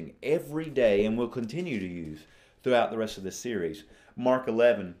been using every day and will continue to use throughout the rest of this series. Mark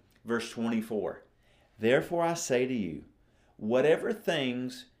 11, verse 24. Therefore I say to you, whatever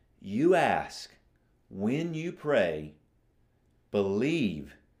things you ask when you pray,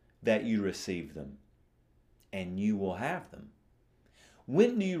 believe that you receive them, and you will have them.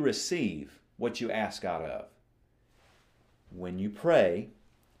 When do you receive what you ask out of? When you pray,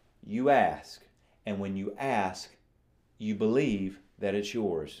 you ask. And when you ask, you believe that it's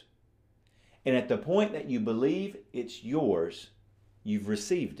yours. And at the point that you believe it's yours, you've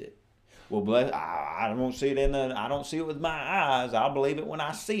received it. Well, I don't see it I don't see it with my eyes. I'll believe it when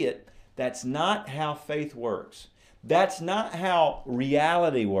I see it. That's not how faith works. That's not how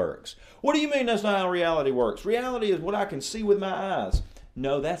reality works. What do you mean that's not how reality works? Reality is what I can see with my eyes.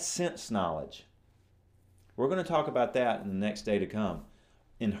 No, that's sense knowledge. We're going to talk about that in the next day to come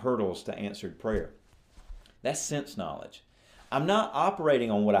in hurdles to answered prayer. That's sense knowledge. I'm not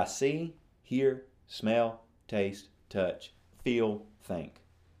operating on what I see, hear, smell, taste, touch, feel, think.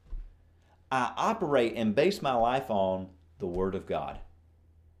 I operate and base my life on the Word of God.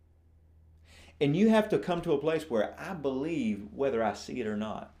 And you have to come to a place where I believe whether I see it or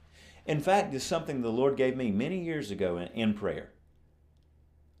not. In fact, it's something the Lord gave me many years ago in prayer.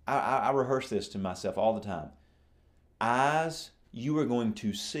 I rehearse this to myself all the time. Eyes, you are going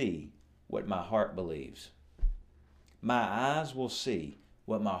to see what my heart believes. My eyes will see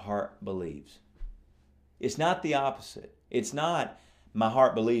what my heart believes. It's not the opposite. It's not my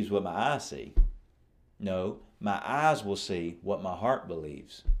heart believes what my eyes see. No, my eyes will see what my heart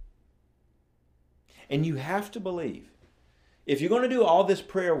believes. And you have to believe. If you're going to do all this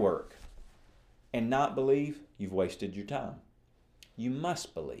prayer work and not believe, you've wasted your time. You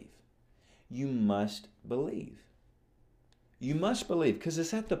must believe. You must believe. You must believe, because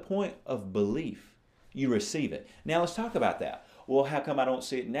it's at the point of belief you receive it. Now let's talk about that. Well, how come I don't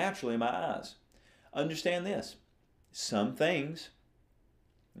see it naturally in my eyes? Understand this. Some things,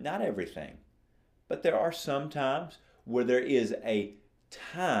 not everything, but there are some times where there is a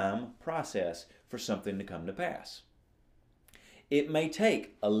time process for something to come to pass. It may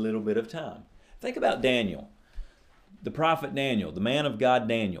take a little bit of time. Think about Daniel, the prophet Daniel, the man of God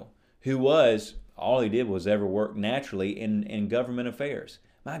Daniel, who was, all he did was ever work naturally in government affairs.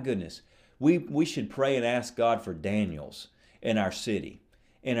 My goodness, we should pray and ask God for Daniels in our city,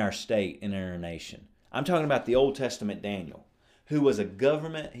 in our state, and in our nation. I'm talking about the Old Testament Daniel, who was a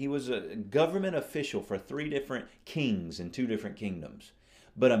government official for 3 different kings in 2 different kingdoms,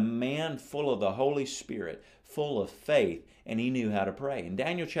 but a man full of the Holy Spirit, full of faith, and he knew how to pray. In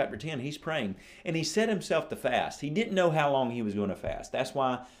Daniel chapter 10, he's praying, and he set himself to fast. He didn't know how long he was going to fast. That's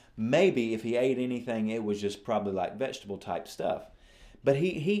why maybe if he ate anything, it was just probably like vegetable type stuff. But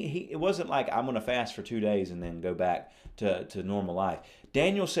it wasn't like, I'm going to fast for 2 days and then go back to normal life.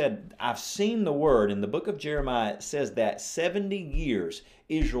 Daniel said, I've seen the word in the book of Jeremiah. It says that 70 years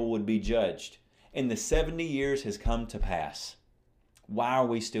Israel would be judged, and the 70 years has come to pass. Why are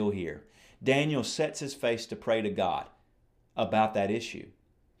we still here? Daniel sets his face to pray to God about that issue,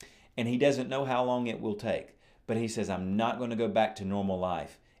 and he doesn't know how long it will take, but he says, I'm not going to go back to normal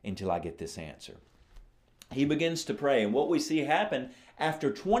life until I get this answer. He begins to pray, and what we see happen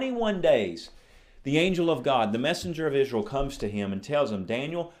after 21 days, the angel of God, the messenger of Israel, comes to him and tells him,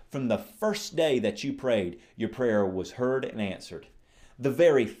 Daniel, from the first day that you prayed, your prayer was heard and answered. The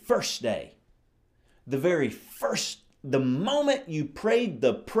very first day, the moment you prayed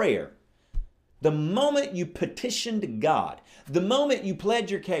the prayer, the moment you petitioned God, the moment you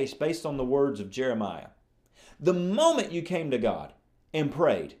pled your case based on the words of Jeremiah, the moment you came to God and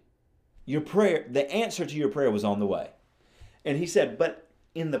prayed, your prayer, the answer to your prayer was on the way. And he said, but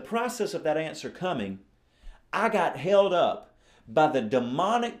in the process of that answer coming, I got held up by the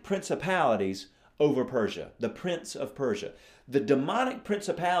demonic principalities over Persia, the prince of Persia. The demonic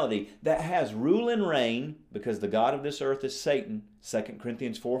principality that has rule and reign, because the god of this earth is Satan, 2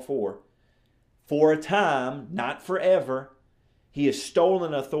 Corinthians 4:4. For a time, not forever, he has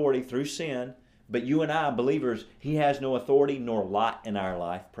stolen authority through sin, but you and I, believers, he has no authority nor lot in our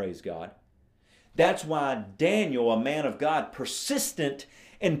life, praise God. That's why Daniel, a man of God, persistent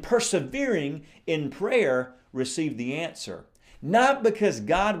and persevering in prayer, received the answer. Not because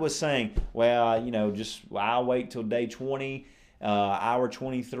God was saying, well, I'll wait till day 20, hour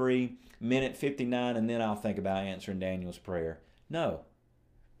 23, minute 59, and then I'll think about answering Daniel's prayer. No.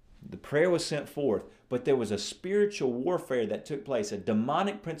 The prayer was sent forth, but there was a spiritual warfare that took place, a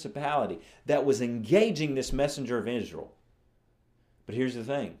demonic principality that was engaging this messenger of Israel. But here's the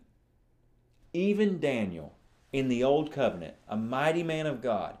thing. Even Daniel, in the Old Covenant, a mighty man of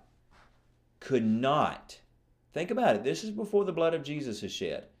God, could not, think about it, this is before the blood of Jesus is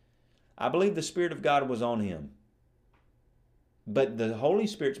shed. I believe the Spirit of God was on him. But the Holy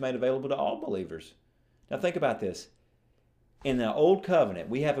Spirit's made available to all believers. Now think about this. In the Old Covenant,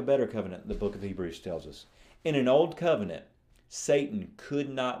 we have a better covenant, the book of Hebrews tells us. In an Old Covenant, Satan could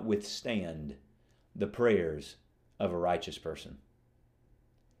not withstand the prayers of a righteous person.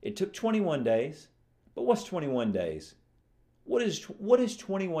 It took 21 days, but what's 21 days? What is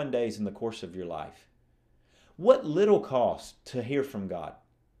 21 days in the course of your life? What little cost to hear from God?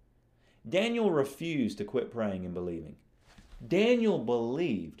 Daniel refused to quit praying and believing. Daniel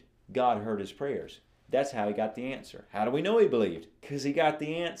believed God heard his prayers. That's how he got the answer. How do we know he believed? Because he got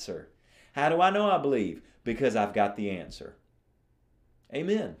the answer. How do I know I believe? Because I've got the answer.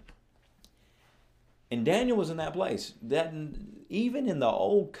 Amen. And Daniel was in that place. That even in the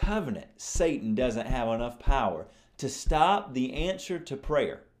Old Covenant, Satan doesn't have enough power to stop the answer to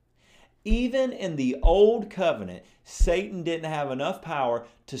prayer. Even in the Old Covenant, Satan didn't have enough power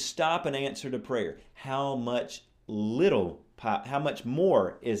to stop an answer to prayer. How much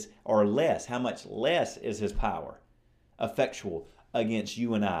more is, or less, how much less is his power effectual against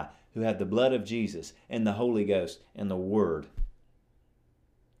you and I, who have the blood of Jesus and the Holy Ghost and the Word?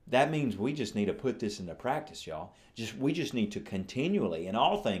 That means we just need to put this into practice, y'all. We just need to continually, in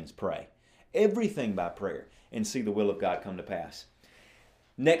all things, pray. Everything by prayer, and see the will of God come to pass.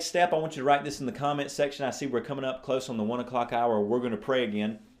 Next step, I want you to write this in the comments section. I see we're coming up close on the 1 o'clock hour. We're going to pray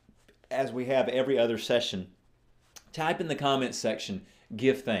again, as we have every other session. Type in the comments section,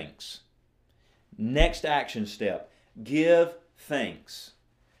 give thanks. Next action step, give thanks.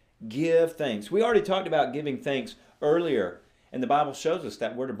 Give thanks. We already talked about giving thanks earlier, and the Bible shows us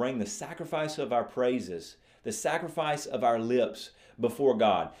that we're to bring the sacrifice of our praises, the sacrifice of our lips, before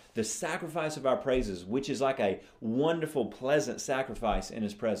God. The sacrifice of our praises, which is like a wonderful, pleasant sacrifice in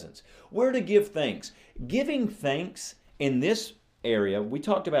His presence. We're to give thanks. Giving thanks in this area, we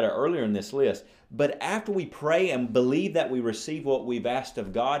talked about it earlier in this list, but after we pray and believe that we receive what we've asked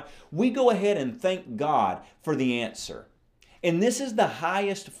of God, we go ahead and thank God for the answer. And this is the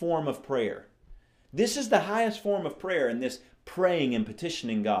highest form of prayer. This is the highest form of prayer in this praying and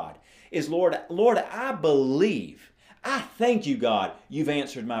petitioning God. Is, Lord, I believe. I thank you, God, you've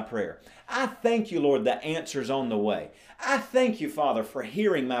answered my prayer. I thank you, Lord, the answer's on the way. I thank you, Father, for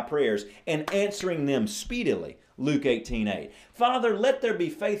hearing my prayers and answering them speedily. Luke 18:8. Father, let there be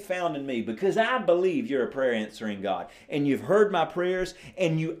faith found in me because I believe you're a prayer answering God and you've heard my prayers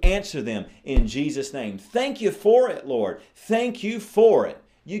and you answer them in Jesus' name. Thank you for it, Lord. Thank you for it.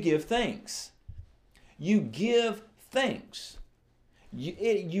 You give thanks. You give thanks.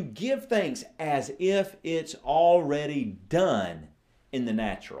 You give thanks as if it's already done in the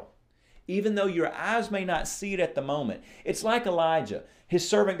natural. Even though your eyes may not see it at the moment. It's like Elijah. His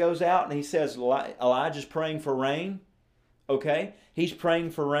servant goes out and he says, Elijah's praying for rain. Okay? He's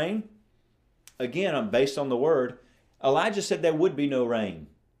praying for rain. Again, based on the word, Elijah said there would be no rain.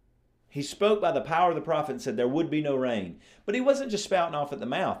 He spoke by the power of the prophet and said there would be no rain. But he wasn't just spouting off at the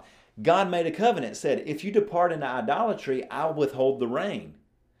mouth. God made a covenant, said, if you depart into idolatry, I'll withhold the rain.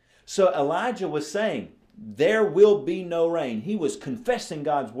 So Elijah was saying, there will be no rain. He was confessing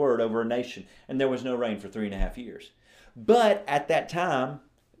God's word over a nation, and there was no rain for 3.5 years. But at that time,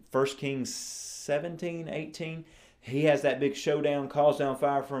 1 Kings 17, 18, he has that big showdown, calls down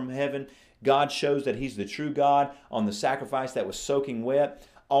fire from heaven. God shows that He's the true God on the sacrifice that was soaking wet.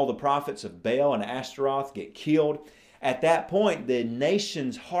 All the prophets of Baal and Ashtaroth get killed. At that point, the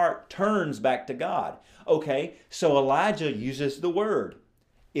nation's heart turns back to God. Okay, so Elijah uses the word.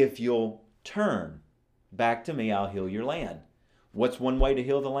 If you'll turn back to me, I'll heal your land. What's one way to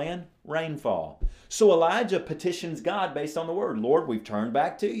heal the land? Rainfall. So Elijah petitions God based on the word. Lord, we've turned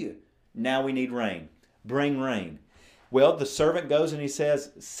back to you. Now we need rain. Bring rain. Well, the servant goes and he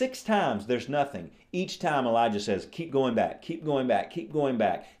says 6 times there's nothing. Each time Elijah says, keep going back, keep going back, keep going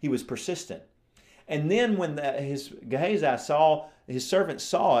back. He was persistent. And then when Gehazi saw, his servant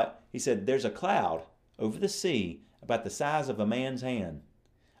saw it, he said, there's a cloud over the sea about the size of a man's hand.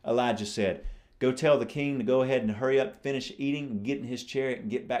 Elijah said, go tell the king to go ahead and hurry up, finish eating, and get in his chariot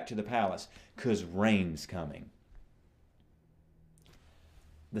and get back to the palace, because rain's coming.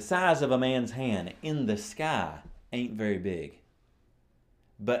 The size of a man's hand in the sky ain't very big.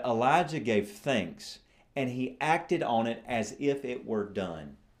 But Elijah gave thanks, and he acted on it as if it were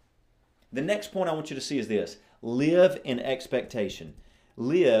done. The next point I want you to see is this. Live in expectation.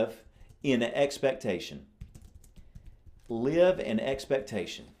 Live in expectation. Live in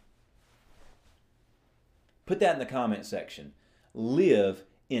expectation. Put that in the comment section. Live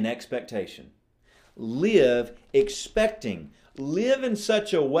in expectation. Live expecting. Live in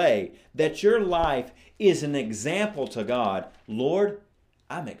such a way that your life is an example to God. Lord,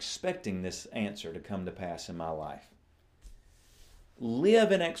 I'm expecting this answer to come to pass in my life.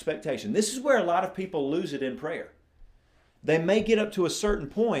 Live in expectation. This is where a lot of people lose it in prayer. They may get up to a certain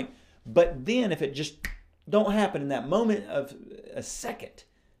point, but then if it just don't happen in that moment of a second,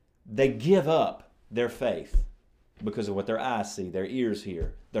 they give up their faith because of what their eyes see, their ears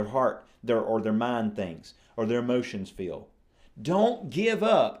hear, their heart, or their mind thinks, or their emotions feel. Don't give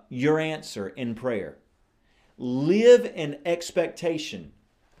up your answer in prayer. Live in expectation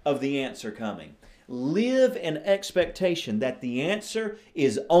of the answer coming. Live in expectation that the answer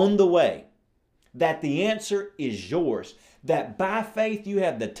is on the way, that the answer is yours, that by faith you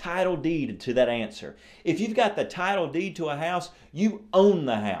have the title deed to that answer. If you've got the title deed to a house, you own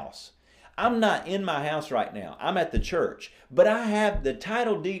the house. I'm not in my house right now. I'm at the church, but I have the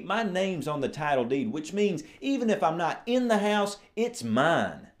title deed. My name's on the title deed, which means even if I'm not in the house, it's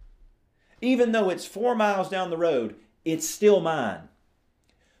mine. Even though it's 4 miles down the road, it's still mine.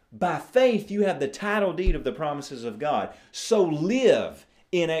 By faith, you have the title deed of the promises of God. So live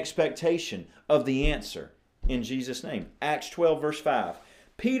in expectation of the answer in Jesus' name. Acts 12, verse 5.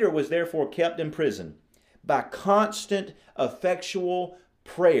 Peter was therefore kept in prison. By constant, effectual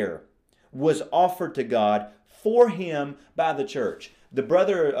prayer was offered to God for him by the church. The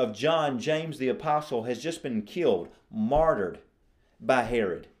brother of John, James the apostle, has just been killed, martyred by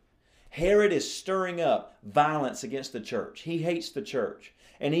Herod. Herod is stirring up violence against the church. He hates the church.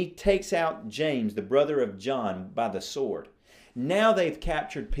 And he takes out James, the brother of John, by the sword. Now they've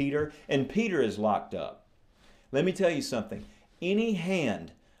captured Peter, and Peter is locked up. Let me tell you something. Any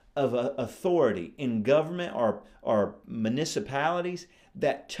hand of authority in government or municipalities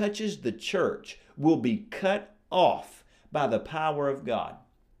that touches the church will be cut off by the power of God.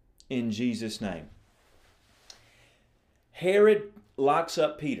 In Jesus' name. Herod locks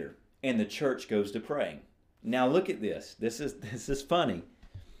up Peter, and the church goes to praying. Now look at this. This is funny.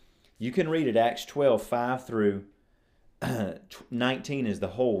 You can read it, Acts 12, 5 through 19 is the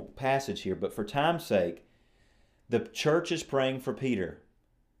whole passage here. But for time's sake, the church is praying for Peter.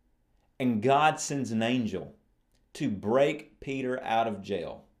 And God sends an angel to break Peter out of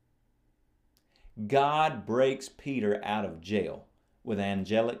jail. God breaks Peter out of jail with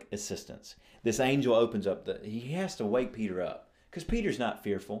angelic assistance. This angel opens up he has to wake Peter up because Peter's not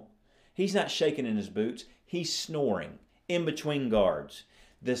fearful. He's not shaking in his boots. He's snoring in between guards.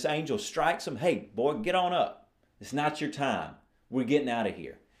 This angel strikes him. Hey, boy, get on up. It's not your time. We're getting out of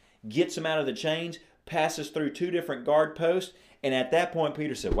here. Gets him out of the chains, passes through 2 different guard posts, and at that point,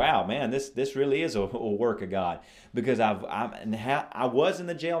 Peter said, wow, man, this really is a work of God because I was in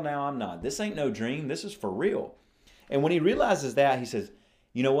the jail, now I'm not. This ain't no dream. This is for real. And when he realizes that, he says,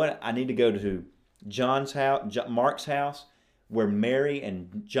 you know what? I need to go to John's house, Mark's house, where Mary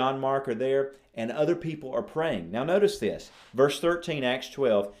and John Mark are there, and other people are praying. Now notice this. Verse 13, Acts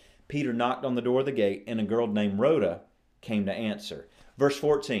 12, Peter knocked on the door of the gate, and a girl named Rhoda came to answer. Verse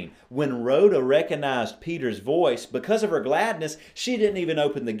 14, when Rhoda recognized Peter's voice, because of her gladness, she didn't even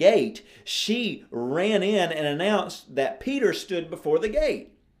open the gate. She ran in and announced that Peter stood before the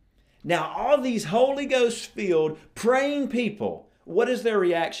gate. Now, all these Holy Ghost-filled, praying people, what is their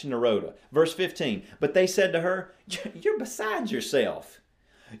reaction to Rhoda? Verse 15, but they said to her, you're beside yourself.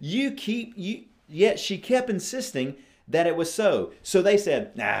 Yet she kept insisting that it was so. So they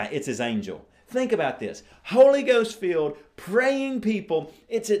said, nah, it's his angel. Think about this. Holy Ghost filled, praying people.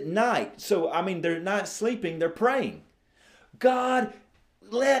 It's at night. So, they're not sleeping, they're praying. God,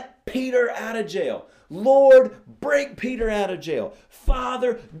 let Peter out of jail. Lord, break Peter out of jail.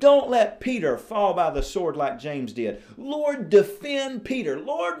 Father, don't let Peter fall by the sword like James did. Lord, defend Peter.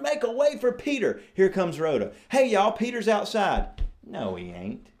 Lord, make a way for Peter. Here comes Rhoda. Hey, y'all, Peter's outside. No, he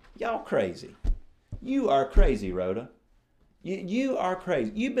ain't. Y'all crazy. You are crazy, Rhoda. You are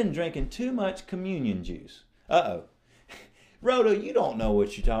crazy. You've been drinking too much communion juice. Uh-oh. Rhoda, you don't know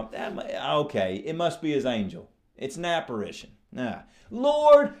what you're talking about. Okay, it must be his angel. It's an apparition. Nah.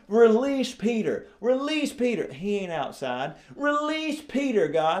 Lord, release Peter. Release Peter. He ain't outside. Release Peter,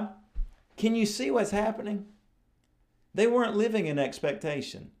 God. Can you see what's happening? They weren't living in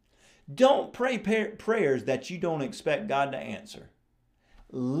expectation. Don't pray prayers that you don't expect God to answer.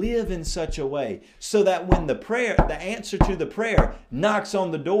 Live in such a way so that when the answer to the prayer knocks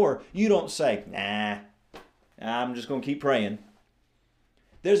on the door, you don't say, nah, I'm just going to keep praying.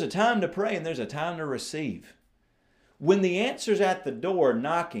 There's a time to pray and there's a time to receive. When the answer's at the door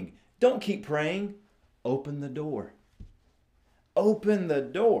knocking, don't keep praying. Open the door. Open the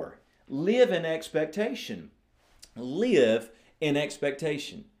door. Live in expectation. Live in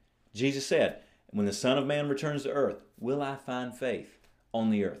expectation. Jesus said, when the Son of Man returns to earth, will I find faith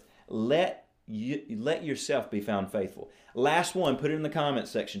on the earth? Let yourself be found faithful. Last one, put it in the comments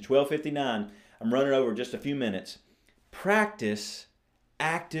section, 1259. I'm running over just a few minutes. Practice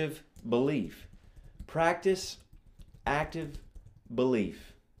active belief. Practice active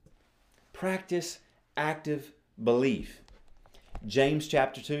belief. Practice active belief. James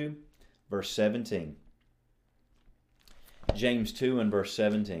chapter 2, verse 17. James 2 and verse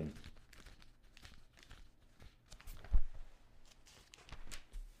 17.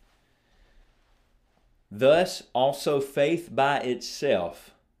 Thus also faith by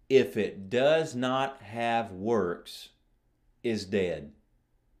itself, if it does not have works, is dead.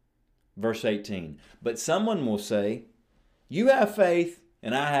 Verse 18. But someone will say, you have faith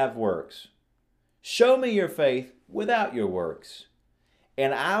and I have works. Show me your faith without your works,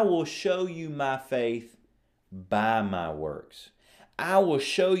 and I will show you my faith by my works. I will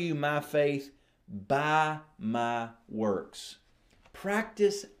show you my faith by my works.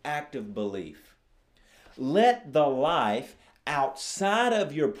 Practice active belief. Let the life outside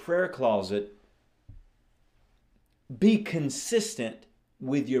of your prayer closet be consistent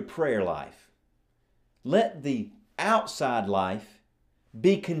with your prayer life. Let the outside life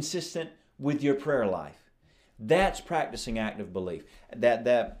be consistent with your prayer life. That's practicing active belief.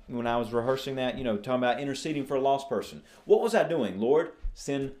 That when I was rehearsing that, talking about interceding for a lost person. What was I doing? Lord,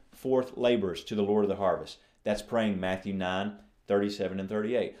 send forth laborers to the Lord of the harvest. That's praying Matthew 9, 37 and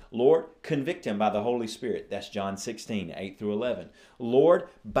 38. Lord, convict him by the Holy Spirit. That's John 16, 8 through 11. Lord,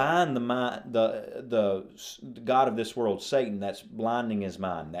 bind the God of this world, Satan, that's blinding his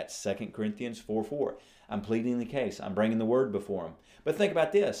mind. That's 2 Corinthians 4, 4. I'm pleading the case. I'm bringing the word before him. But think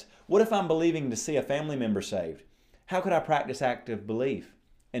about this. What if I'm believing to see a family member saved? How could I practice active belief?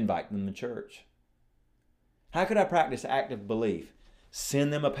 Invite them to church. How could I practice active belief?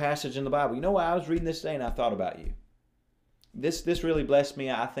 Send them a passage in the Bible. You know what? I was reading this today and I thought about you. This really blessed me.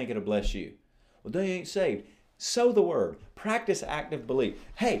 I think it'll bless you. Well, they ain't saved. Sow the word. Practice active belief.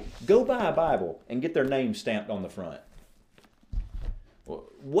 Hey, go buy a Bible and get their name stamped on the front.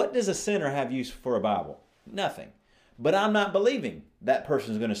 What does a sinner have use for a Bible? Nothing. But I'm not believing that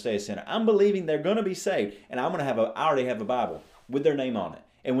person's going to stay a sinner. I'm believing they're going to be saved, and I already have a Bible with their name on it.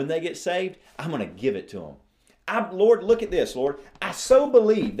 And when they get saved, I'm going to give it to them. Lord, look at this, Lord. I so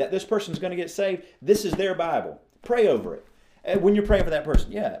believe that this person's going to get saved. This is their Bible. Pray over it. And when you're praying for that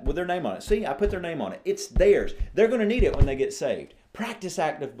person, yeah, with their name on it. See, I put their name on it. It's theirs. They're going to need it when they get saved. Practice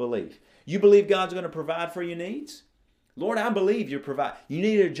active belief. You believe God's going to provide for your needs? Lord, I believe you provide. You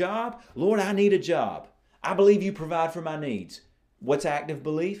need a job? Lord, I need a job. I believe you provide for my needs. What's active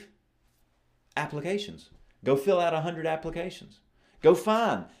belief? Applications. Go fill out 100 applications. Go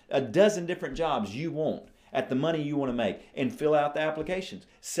find a dozen different jobs you want at the money you want to make and fill out the applications.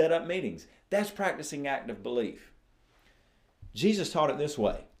 Set up meetings. That's practicing active belief. Jesus taught it this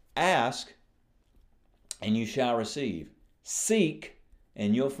way. Ask and you shall receive. Seek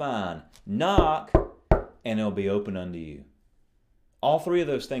and you'll find. Knock and it'll be open unto you. All three of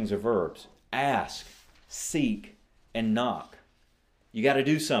those things are verbs. Ask, seek, and knock. You got to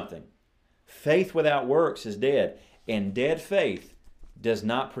do something. Faith without works is dead, and dead faith does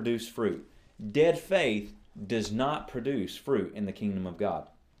not produce fruit. Dead faith does not produce fruit in the kingdom of God.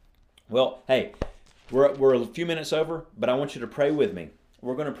 Well, hey, we're a few minutes over, but I want you to pray with me.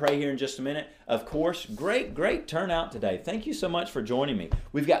 We're going to pray here in just a minute. Of course, great turnout today. Thank you so much for joining me.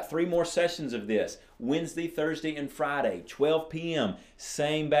 We've got 3 more sessions of this. Wednesday, Thursday, and Friday, 12 p.m.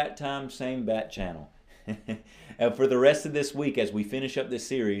 Same bat time, same bat channel. And for the rest of this week, as we finish up this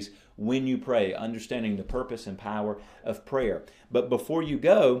series, When You Pray, understanding the purpose and power of prayer. But before you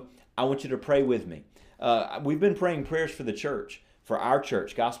go, I want you to pray with me. We've been praying prayers for the church. For our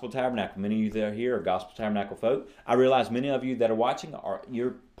church, Gospel Tabernacle. Many of you that are here are Gospel Tabernacle folk. I realize many of you that are watching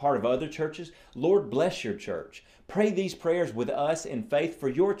you're part of other churches. Lord, bless your church. Pray these prayers with us in faith for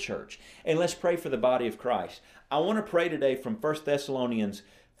your church. And let's pray for the body of Christ. I want to pray today from 1 Thessalonians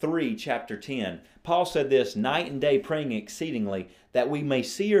 3, chapter 10. Paul said this, night and day praying exceedingly that we may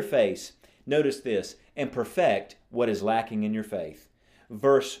see your face. Notice this, and perfect what is lacking in your faith.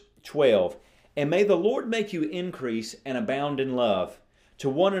 Verse 12. And may the Lord make you increase and abound in love to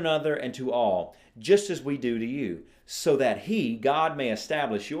one another and to all, just as we do to you, so that He, God, may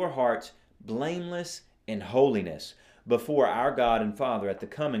establish your hearts blameless in holiness before our God and Father at the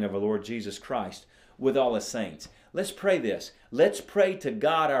coming of our Lord Jesus Christ with all His saints. Let's pray this. Let's pray to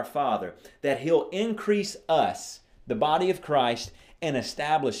God our Father that He'll increase us, the body of Christ, and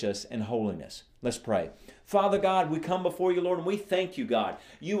establish us in holiness. Let's pray. Father God, we come before you, Lord, and we thank you, God.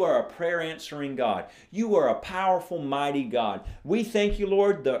 You are a prayer-answering God. You are a powerful, mighty God. We thank you,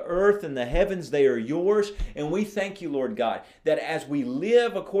 Lord, the earth and the heavens, they are yours. And we thank you, Lord God, that as we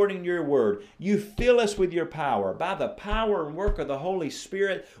live according to your word, you fill us with your power. By the power and work of the Holy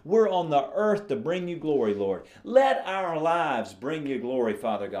Spirit, we're on the earth to bring you glory, Lord. Let our lives bring you glory,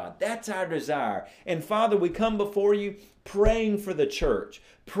 Father God. That's our desire. And Father, we come before you praying for the church,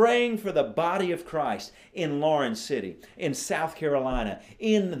 praying for the body of Christ in Lawrence City, in South Carolina,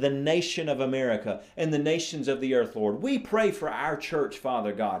 in the nation of America, and the nations of the earth, Lord. We pray for our church,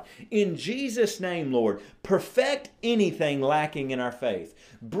 Father God. In Jesus' name, Lord, perfect anything lacking in our faith.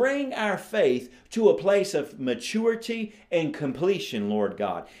 Bring our faith to a place of maturity and completion, Lord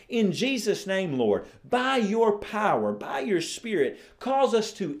God. In Jesus' name, Lord, by your power, by your Spirit, cause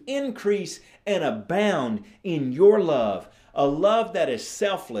us to increase and abound in your love, a love that is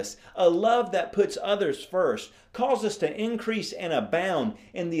selfless, a love that puts others first. Cause us to increase and abound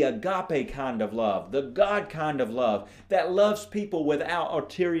in the agape kind of love, the God kind of love that loves people without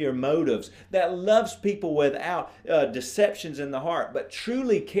ulterior motives, that loves people without deceptions in the heart, but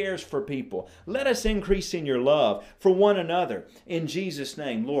truly cares for people. Let us increase in your love for one another. In Jesus'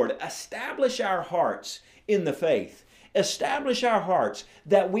 name, Lord, establish our hearts in the faith. Establish our hearts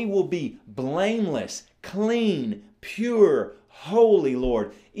that we will be blameless, clean, pure, holy,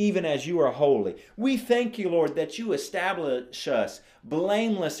 Lord, even as you are holy. We thank you, Lord, that you establish us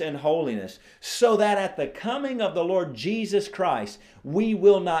blameless in holiness, so that at the coming of the Lord Jesus Christ, we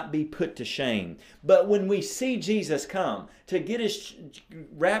will not be put to shame. But when we see Jesus come to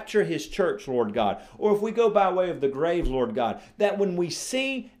rapture his church, Lord God, or if we go by way of the grave, Lord God, that when we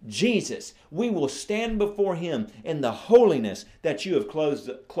see Jesus, we will stand before him in the holiness that you have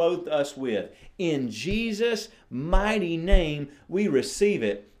clothed us with. In Jesus' mighty name, we receive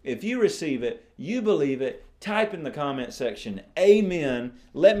it. If you receive it, you believe it, type in the comment section, amen.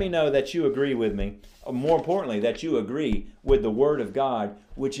 Let me know that you agree with me. Or more importantly, that you agree with the Word of God,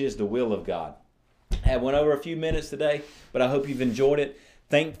 which is the will of God. I went over a few minutes today, but I hope you've enjoyed it.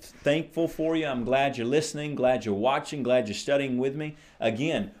 Thankful for you. I'm glad you're listening, glad you're watching, glad you're studying with me.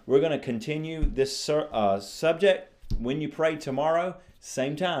 Again, we're going to continue this subject when you pray tomorrow,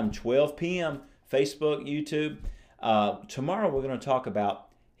 same time, 12 p.m., Facebook, YouTube. Tomorrow we're going to talk about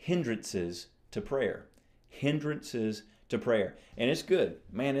hindrances to prayer. Hindrances to prayer. And it's good.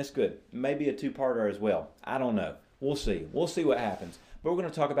 Man, it's good. Maybe a two-parter as well. I don't know. We'll see. We'll see what happens. But we're going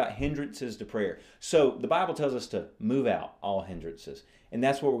to talk about hindrances to prayer. So the Bible tells us to move out all hindrances. And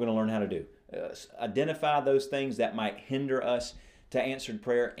that's what we're going to learn how to do. Identify those things that might hinder us to answered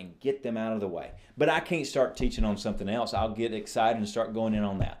prayer and get them out of the way. But I can't start teaching on something else. I'll get excited and start going in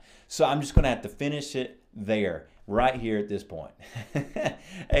on that. So I'm just going to have to finish it there, right here at this point.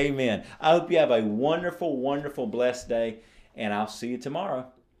 Amen. I hope you have a wonderful, wonderful, blessed day. And I'll see you tomorrow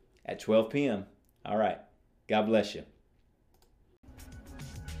at 12 p.m. All right. God bless you.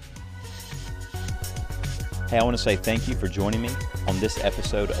 Hey, I want to say thank you for joining me on this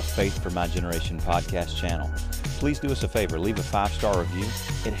episode of Faith for My Generation podcast channel. Please do us a favor, leave a 5-star review.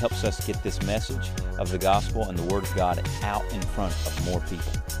 It helps us get this message of the gospel and the Word of God out in front of more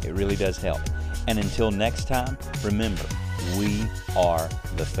people. It really does help. And until next time, remember, we are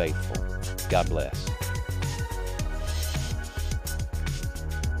the faithful. God bless.